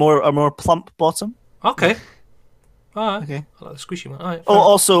say a more plump bottom. Okay. Alright. Okay. I like the squishy one. Alright. Oh,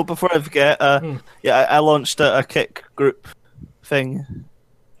 also before I forget, Hmm. I launched a Kick group thing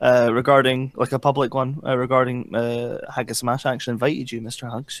regarding like a public one regarding Haggis Smash. I actually invited you, Mr.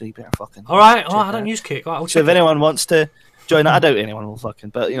 Huggs, so you better fucking. Alright. Oh, check I don't that. use Kick. Alright, I'll So check if it. anyone wants to join, I doubt anyone will fucking,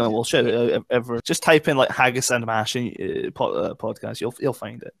 but we'll shout it out ever. Just type in like Haggis and Mash podcast. You'll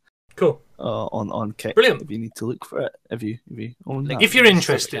find it. Cool. On Kick. Brilliant. If you need to look for it, if you own that. If you're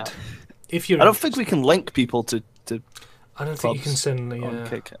interested. I don't think we can link people to I don't think you can clubs send the. on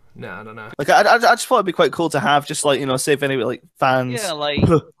Kick. No, I don't know. Like I just thought it'd be quite cool to have just like say if any like fans Yeah, like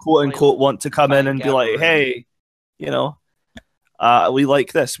quote unquote want to come in and be like, gathering. hey, we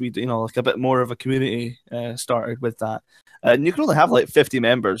like this. We like a bit more of a community started with that, and you can only have like 50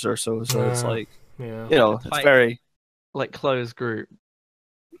 members or so. So it's Yeah. like Yeah. it's Like- very. like closed group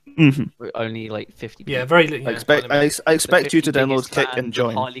Mhm. with only like 50 Yeah, people. very. I Yeah. expect I expect you to download Kick and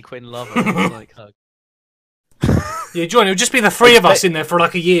join. Harley Quinn lover. Like, hug. Yeah, join. It'll just be the three of us in there for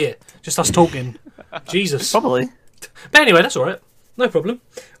like a year. Just us talking. Jesus. Probably. But anyway, that's all right. No problem.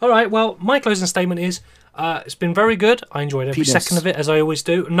 All right. Well, my closing statement is: it's been very good. I enjoyed every Penis. second of it, as I always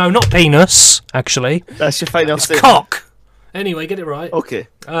do. No, not penis. Actually, That's your final it's statement. cock. Anyway, get it right. Okay.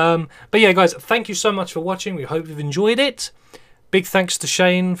 But yeah, guys, thank you so much for watching. We hope you've enjoyed it. Big thanks to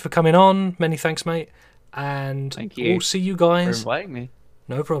Shane for coming on. Many thanks, mate. And Thank you we'll see you for guys. inviting me.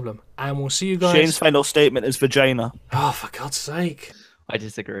 No problem. And we'll see you guys. Shane's final statement is vagina. Oh, for God's sake. I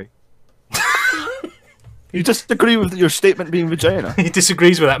disagree. You disagree with your statement being vagina? He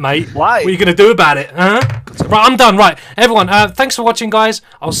disagrees with that, mate. Why? What are you going to do about it, huh? Right, I'm done. Right, everyone, thanks for watching, guys.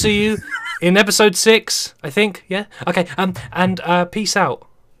 I'll see you in episode 6, I think. Yeah? Okay, and peace out.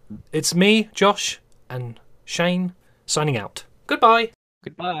 It's me, Josh, and Shane, signing out. Goodbye.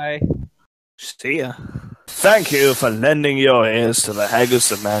 Goodbye. See ya. Thank you for lending your ears to the Haggis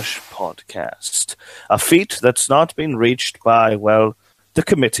and Mash podcast. A feat that's not been reached by, well, the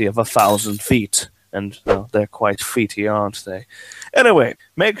committee of 1,000 feet. And, well, they're quite feety, aren't they? Anyway,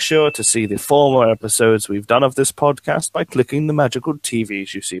 make sure to see the former episodes we've done of this podcast by clicking the magical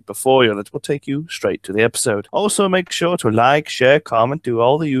TVs you see before you. That will take you straight to the episode. Also, make sure to like, share, comment, do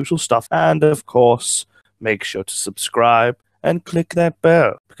all the usual stuff. And, of course, make sure to subscribe and click that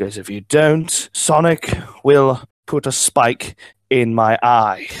bell. Because if you don't, Sonic will put a spike in my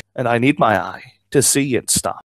eye. And I need my eye to see it stuff.